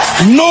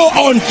 No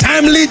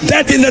untimely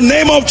death in the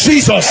name of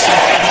Jesus.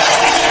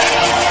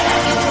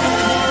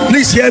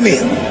 Please hear me.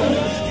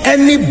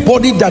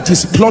 Anybody that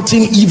is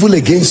plotting evil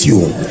against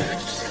you,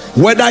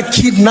 whether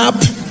kidnap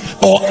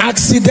or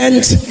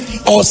accident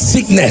or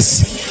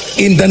sickness,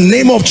 in the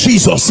name of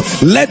Jesus,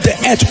 let the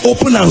earth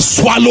open and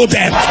swallow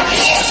them.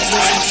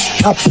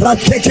 Let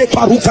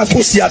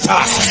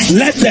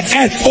the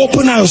earth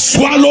open and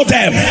swallow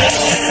them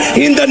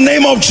in the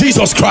name of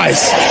Jesus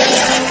Christ.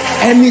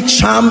 any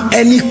charm,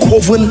 any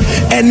coven,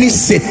 any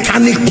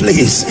satanic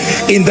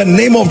place in the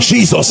name of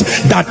Jesus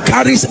that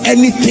carries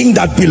anything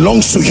that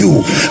belongs to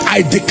you,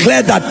 I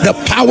declare that the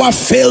power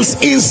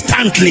fails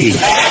instantly.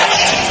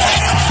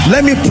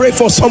 Let me pray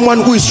for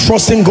someone who is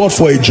trusting God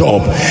for a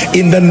job.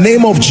 In the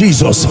name of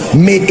Jesus,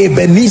 may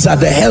Ebenezer,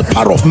 the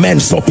helper of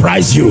men,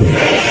 surprise you.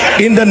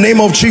 In the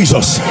name of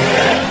Jesus.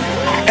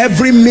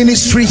 Every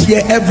ministry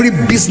here, every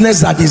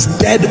business that is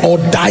dead or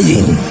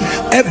dying,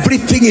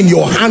 everything in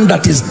your hand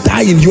that is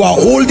dying, you are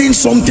holding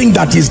something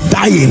that is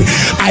dying.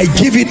 I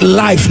give it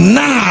life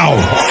now.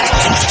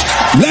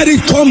 Let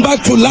it come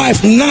back to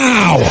life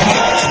now.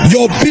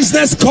 Your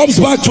business comes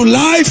back to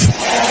life.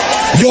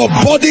 Your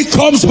body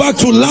comes back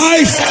to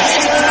life.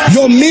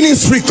 Your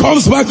ministry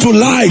comes back to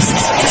life.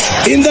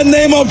 In the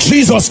name of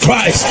Jesus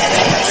Christ.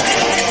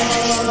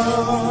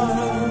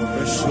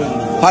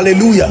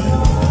 Hallelujah.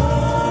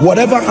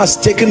 Whatever has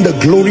taken the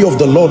glory of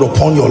the Lord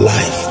upon your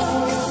life.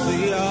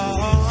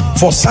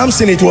 For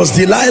Samson, it was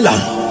Delilah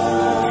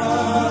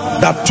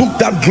that took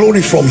that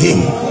glory from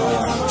him.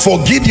 For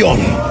Gideon,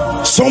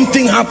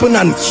 something happened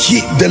and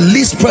the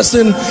least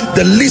person,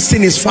 the least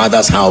in his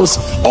father's house,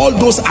 all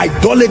those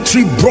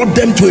idolatry brought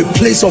them to a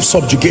place of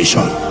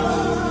subjugation.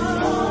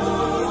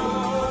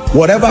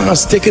 Whatever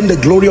has taken the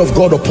glory of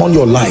God upon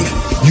your life,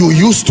 you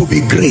used to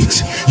be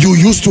great, you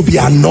used to be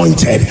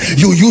anointed,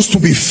 you used to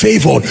be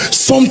favored.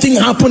 Something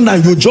happened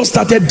and you just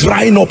started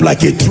drying up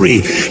like a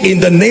tree.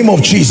 In the name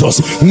of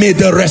Jesus, may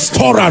the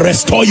restorer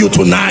restore you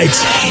tonight.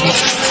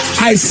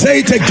 I say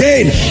it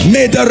again,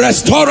 may the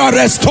restorer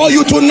restore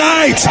you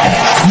tonight.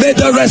 May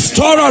the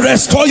restorer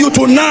restore you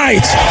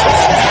tonight.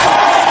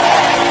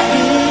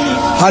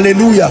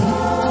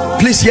 Hallelujah.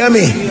 Please hear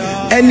me.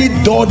 Any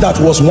door that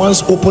was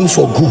once open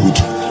for good,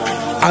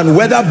 and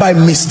whether by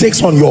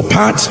mistakes on your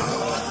part,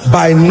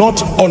 by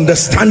not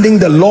understanding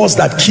the laws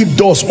that keep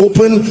doors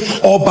open,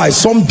 or by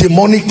some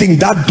demonic thing,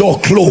 that door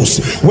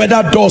closed,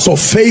 whether doors of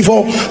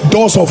favor,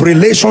 doors of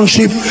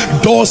relationship,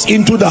 doors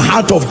into the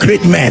heart of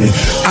great men,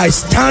 I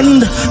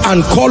stand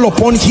and call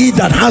upon he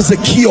that has the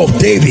key of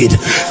David,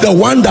 the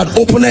one that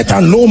openeth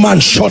and no man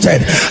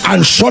shutteth,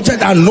 and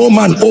shutteth and no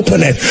man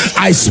openeth.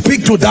 I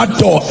speak to that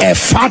door,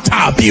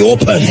 Ephata, be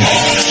open,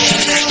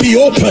 be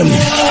open,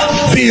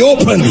 be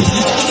open.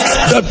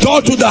 The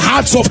door to the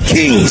hearts of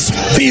kings,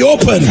 be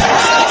open.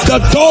 The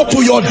door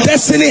to your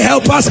destiny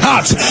helpers'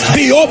 hearts,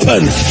 be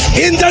open.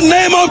 In the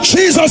name of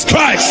Jesus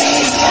Christ.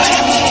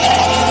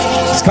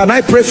 Can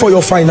I pray for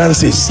your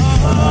finances?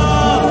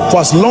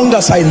 For as long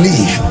as I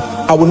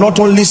live, I will not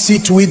only see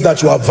to it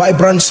that you are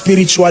vibrant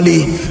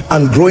spiritually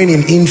and growing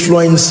in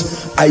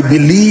influence. I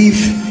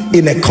believe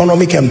in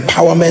economic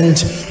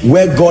empowerment,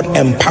 where God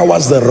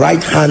empowers the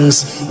right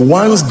hands.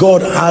 Once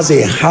God has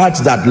a heart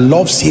that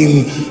loves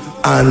him,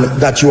 and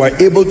that you are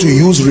able to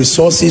use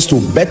resources to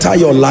better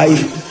your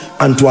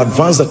life and to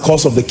advance the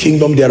cause of the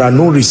kingdom, there are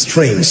no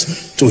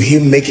restraints to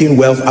him making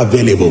wealth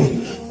available.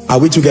 Are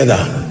we together?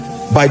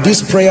 By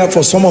this prayer,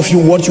 for some of you,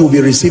 what you will be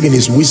receiving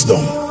is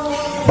wisdom.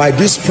 By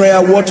this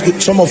prayer, what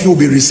some of you will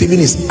be receiving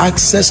is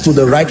access to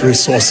the right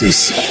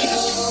resources.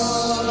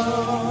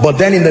 But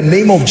then in the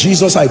name of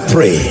Jesus, I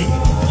pray.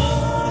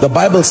 The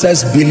Bible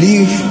says,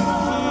 believe.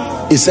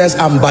 It says,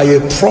 and by a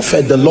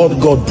prophet the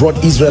Lord God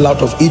brought Israel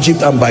out of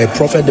Egypt, and by a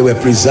prophet they were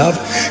preserved.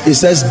 It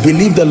says,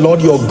 believe the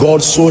Lord your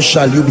God, so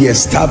shall you be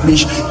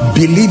established.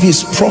 Believe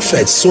his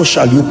prophets, so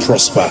shall you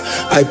prosper.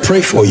 I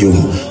pray for you,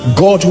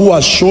 God who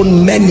has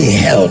shown many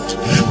help,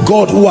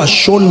 God who has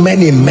shown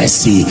many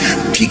mercy,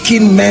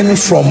 picking men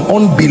from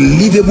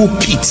unbelievable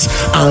pits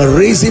and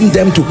raising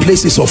them to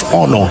places of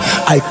honor.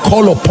 I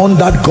call upon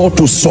that God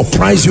to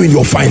surprise you in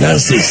your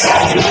finances.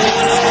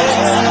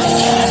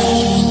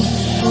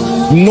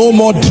 No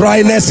more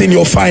dryness in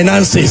your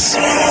finances.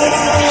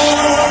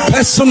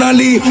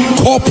 Personally,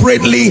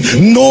 corporately,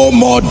 no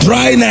more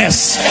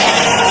dryness.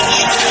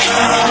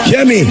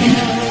 Hear me.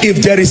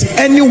 If there is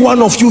any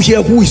one of you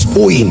here who is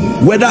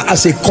owing, whether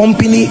as a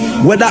company,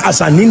 whether as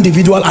an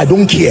individual, I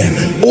don't care.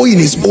 Owing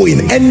is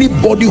owing.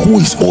 Anybody who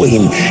is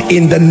owing,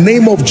 in the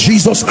name of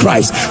Jesus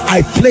Christ,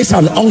 I place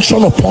an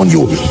unction upon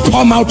you.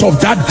 Come out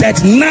of that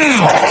debt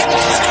now.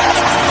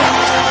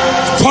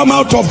 Come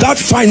out of that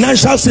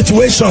financial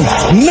situation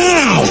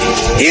now,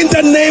 in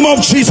the name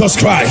of Jesus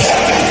Christ.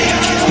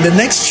 In the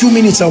next few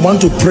minutes, I want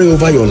to pray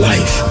over your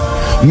life.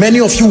 Many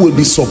of you will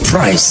be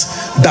surprised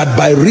that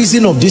by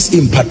reason of this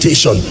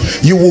impartation,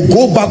 you will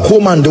go back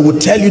home and they will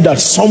tell you that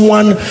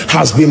someone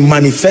has been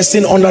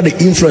manifesting under the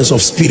influence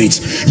of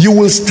spirits. You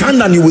will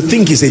stand and you will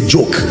think it's a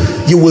joke.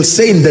 You will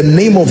say, in the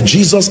name of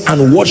Jesus,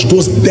 and watch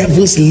those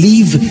devils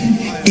leave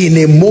in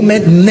a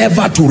moment,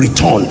 never to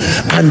return.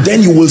 And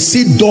then you will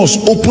see doors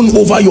open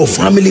over your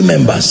family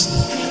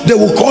members. They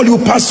will call you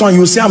pastor and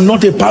you say, I'm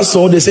not a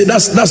pastor. They say,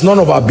 that's none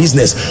of our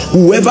business.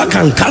 Whoever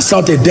can cast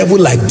out a devil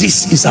like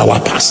this is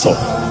our pastor.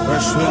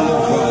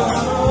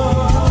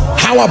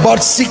 How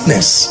about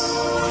sickness?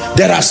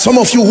 There are some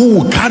of you who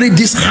will carry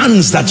these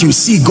hands that you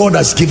see God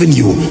has given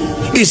you.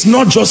 It's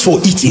not just for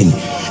eating.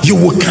 You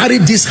will carry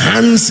these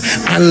hands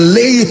and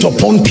lay it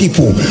upon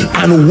people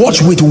and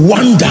watch with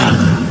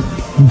wonder.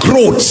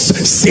 Growths,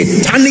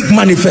 satanic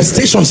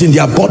manifestations in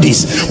their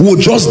bodies will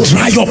just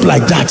dry up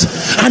like that,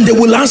 and they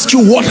will ask you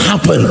what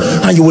happened,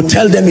 and you will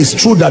tell them it's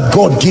true that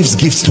God gives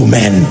gifts to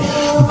men.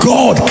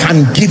 God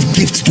can give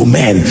gifts to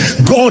men.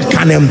 God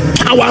can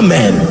empower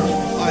men.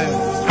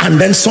 And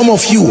then some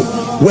of you,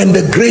 when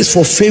the grace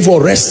for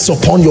favor rests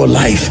upon your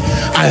life,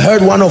 I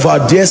heard one of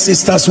our dear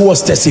sisters who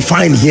was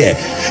testifying here,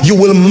 you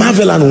will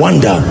marvel and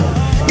wonder.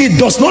 It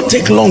does not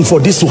take long for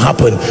this to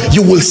happen.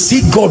 You will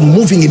see God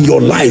moving in your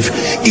life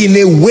in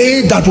a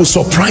way that will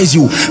surprise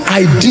you.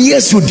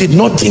 Ideas you did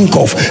not think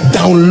of,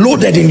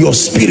 downloaded in your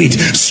spirit.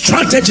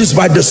 Strategies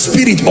by the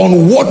Spirit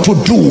on what to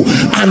do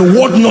and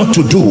what not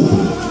to do.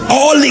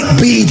 All it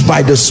be it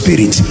by the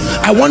Spirit.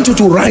 I want you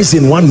to rise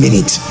in 1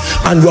 minute,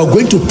 and we are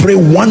going to pray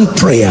one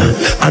prayer,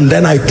 and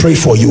then I pray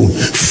for you.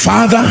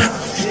 Father,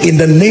 in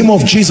the name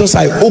of Jesus,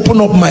 I open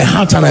up my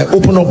heart and I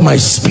open up my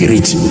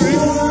spirit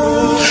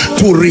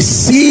to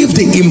receive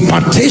the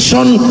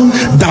impartation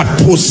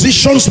that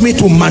positions me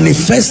to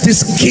manifest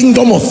this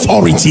kingdom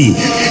authority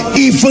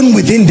even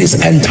within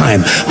this end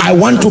time. I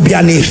want to be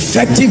an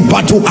effective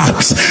battle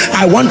axe.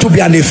 I want to be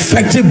an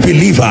effective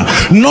believer,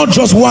 not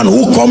just one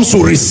who comes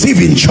to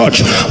receive in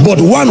church, but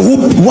one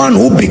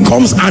who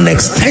becomes an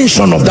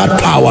extension of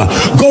that power.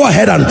 Go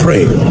ahead and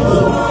pray.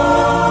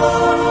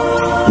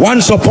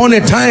 Once upon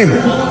a time,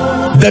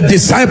 the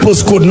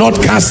disciples could not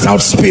cast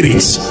out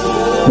spirits.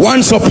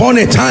 Once upon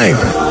a time,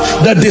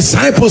 the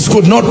disciples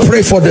could not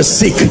pray for the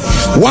sick.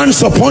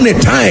 Once upon a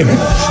time,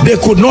 they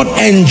could not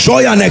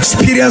enjoy and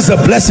experience the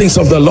blessings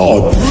of the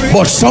Lord,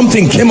 but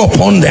something came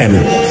upon them.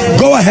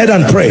 Go ahead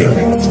and pray.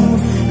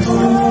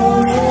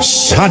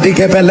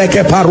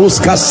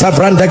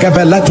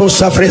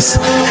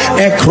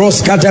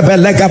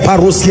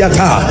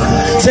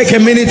 Take a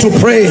minute to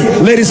pray,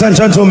 ladies and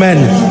gentlemen.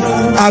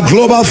 Our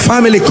global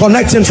family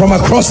connecting from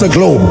across the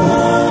globe.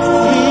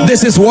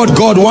 This is what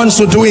God wants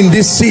to do in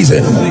this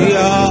season.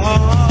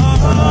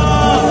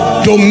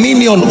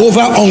 Dominion over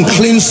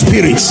unclean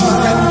spirits,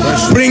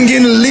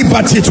 bringing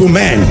liberty to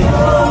men,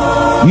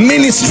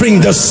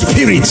 ministering the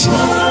Spirit,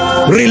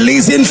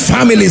 releasing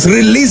families,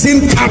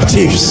 releasing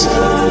captives.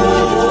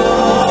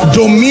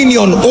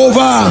 Dominion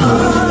over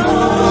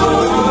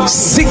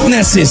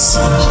sicknesses,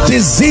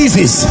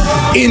 diseases,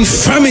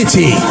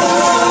 infirmity,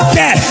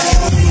 death.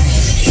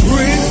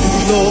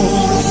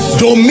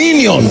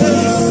 Dominion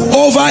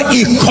over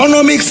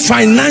economic,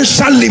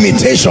 financial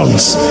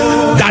limitations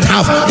that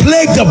have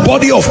plagued the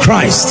body of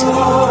Christ.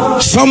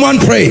 Someone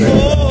pray.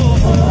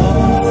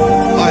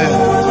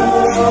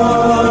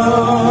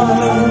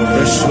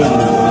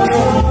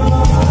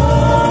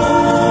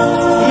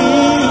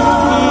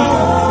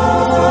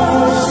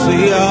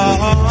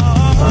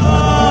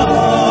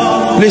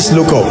 Please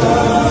look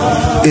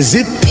up. Is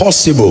it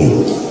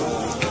possible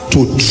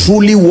to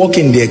truly walk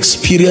in the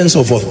experience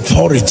of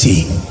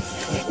authority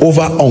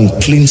over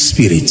unclean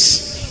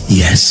spirits?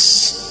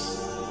 Yes.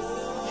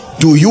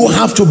 Do you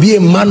have to be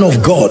a man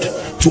of God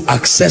to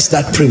access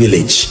that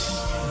privilege?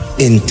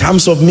 In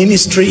terms of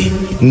ministry,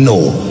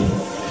 no.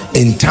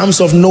 In terms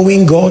of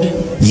knowing God,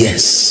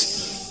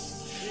 yes.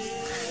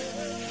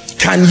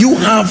 Can you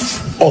have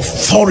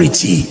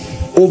authority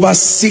over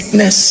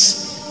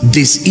sickness,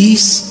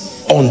 disease,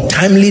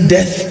 untimely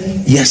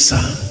death? Yes,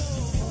 sir.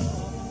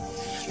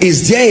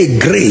 Is there a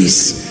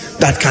grace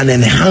that can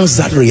enhance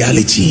that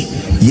reality?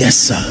 Yes,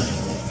 sir.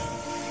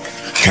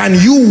 Can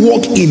you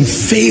walk in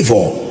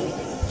favor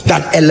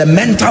that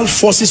elemental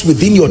forces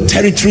within your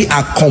territory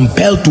are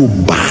compelled to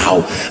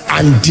bow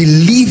and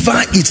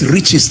deliver its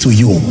riches to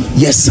you?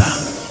 Yes,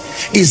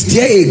 sir. Is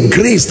there a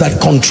grace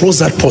that controls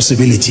that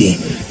possibility?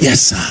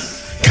 Yes, sir.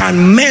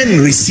 Can men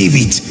receive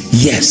it?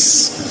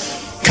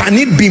 Yes. Can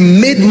it be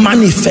made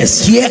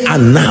manifest here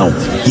and now?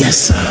 Yes,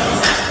 sir.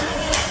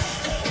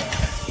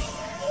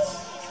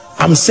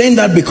 I'm saying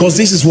that because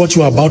this is what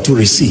you are about to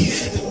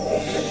receive.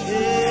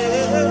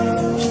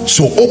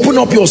 So open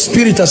up your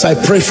spirit as I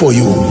pray for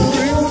you.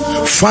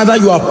 Father,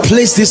 you have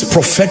placed this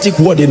prophetic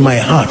word in my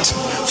heart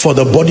for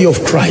the body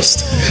of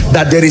Christ,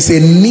 that there is a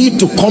need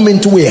to come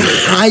into a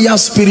higher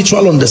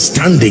spiritual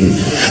understanding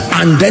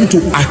and then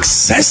to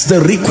access the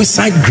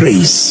requisite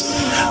grace.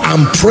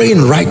 I'm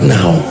praying right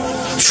now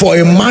for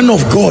a man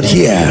of God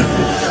here.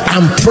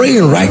 I'm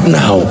praying right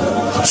now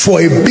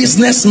for a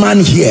businessman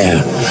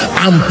here.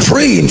 I'm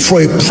praying for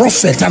a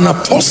prophet, an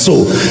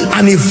apostle,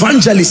 an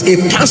evangelist,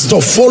 a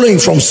pastor following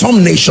from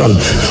some nation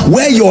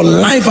where your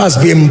life has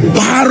been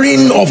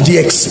barren of the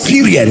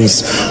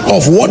experience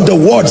of what the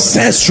word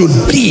says should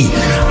be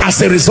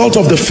as a result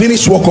of the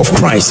finished work of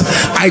Christ.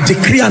 I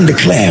decree and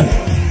declare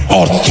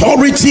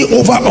authority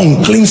over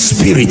unclean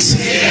spirits.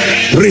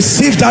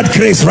 Receive that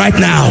grace right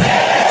now.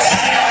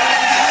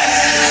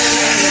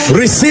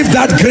 Receive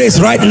that grace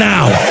right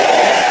now.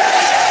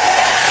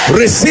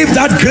 Receive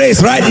that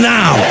grace right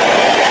now.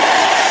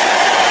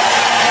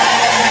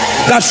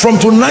 That from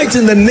tonight,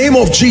 in the name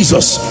of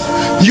Jesus,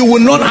 You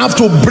will not have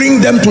to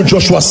bring them to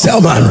Joshua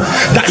Selman.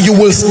 That you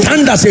will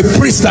stand as a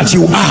priest that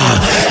you are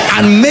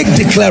and make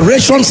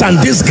declarations, and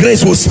this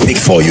grace will speak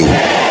for you.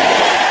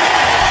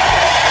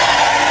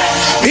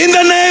 In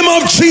the name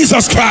of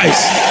Jesus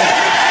Christ.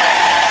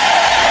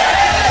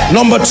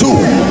 Number two,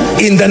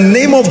 in the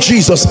name of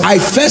Jesus, I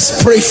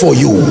first pray for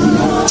you.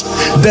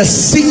 The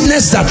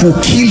sickness that will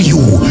kill you,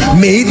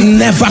 may it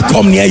never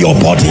come near your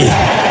body.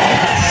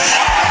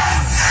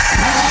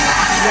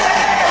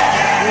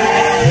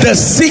 The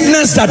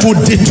sickness that will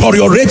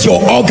deteriorate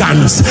your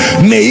organs,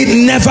 may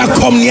it never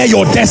come near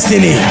your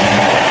destiny.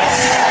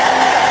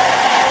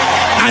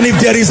 And if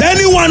there is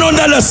anyone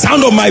under the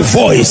sound of my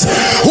voice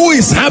who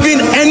is having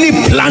any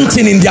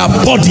planting in their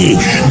body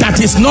that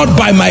is not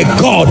by my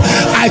God,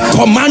 I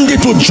command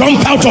it to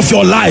jump out of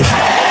your life.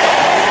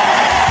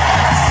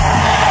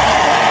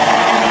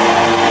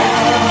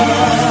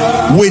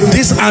 With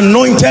these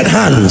anointed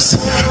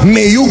hands,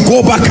 may you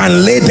go back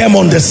and lay them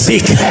on the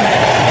sick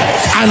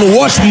and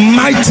watch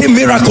mighty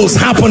miracles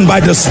happen by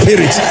the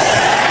Spirit.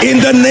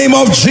 In the name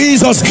of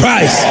Jesus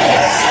Christ.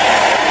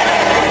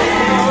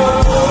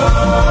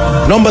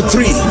 Number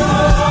three,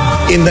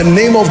 in the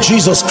name of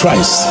Jesus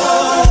Christ,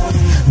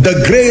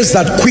 the grace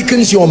that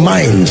quickens your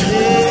mind,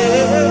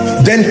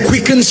 then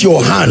quickens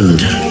your hand,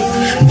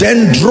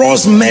 then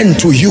draws men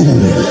to you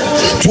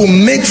to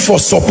make for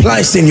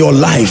supplies in your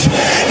life.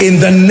 In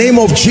the name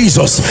of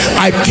Jesus,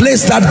 I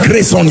place that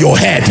grace on your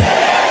head.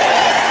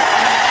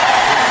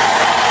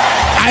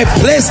 I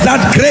place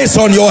that grace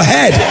on your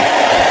head.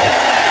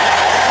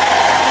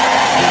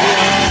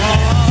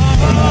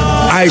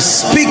 I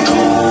speak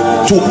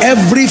to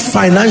every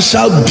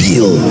financial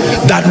bill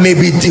that may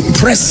be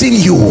depressing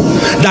you,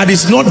 that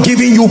is not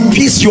giving you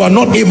peace. You are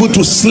not able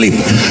to sleep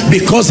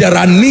because there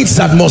are needs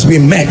that must be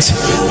met.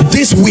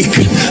 This week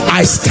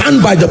I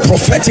stand by the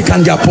prophetic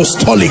and the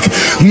apostolic.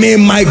 May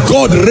my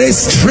God raise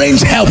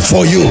strange help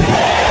for you.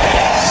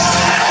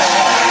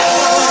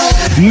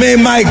 May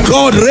my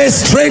God raise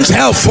strange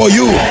help for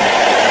you.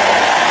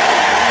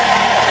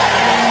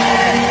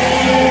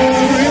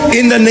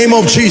 In the name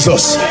of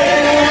Jesus.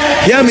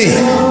 Hear me.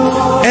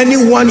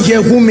 Anyone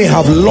here who may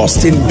have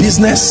lost in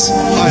business,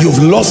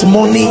 you've lost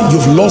money,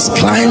 you've lost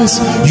clients,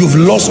 you've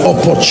lost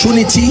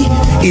opportunity,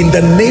 in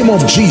the name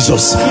of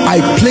Jesus, I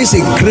place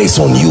a grace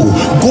on you.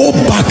 Go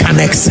back and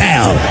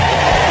excel.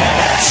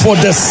 For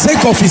the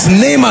sake of his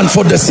name and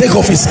for the sake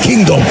of his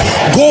kingdom,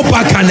 go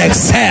back and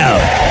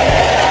excel.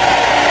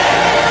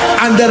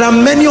 And there are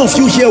many of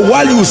you here,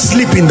 while you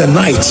sleep in the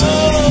night,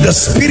 the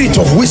spirit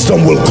of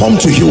wisdom will come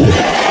to you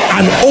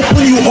and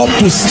open you up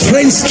to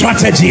strange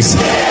strategies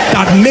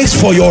that makes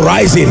for your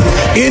rising.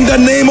 In the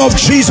name of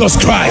Jesus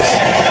Christ.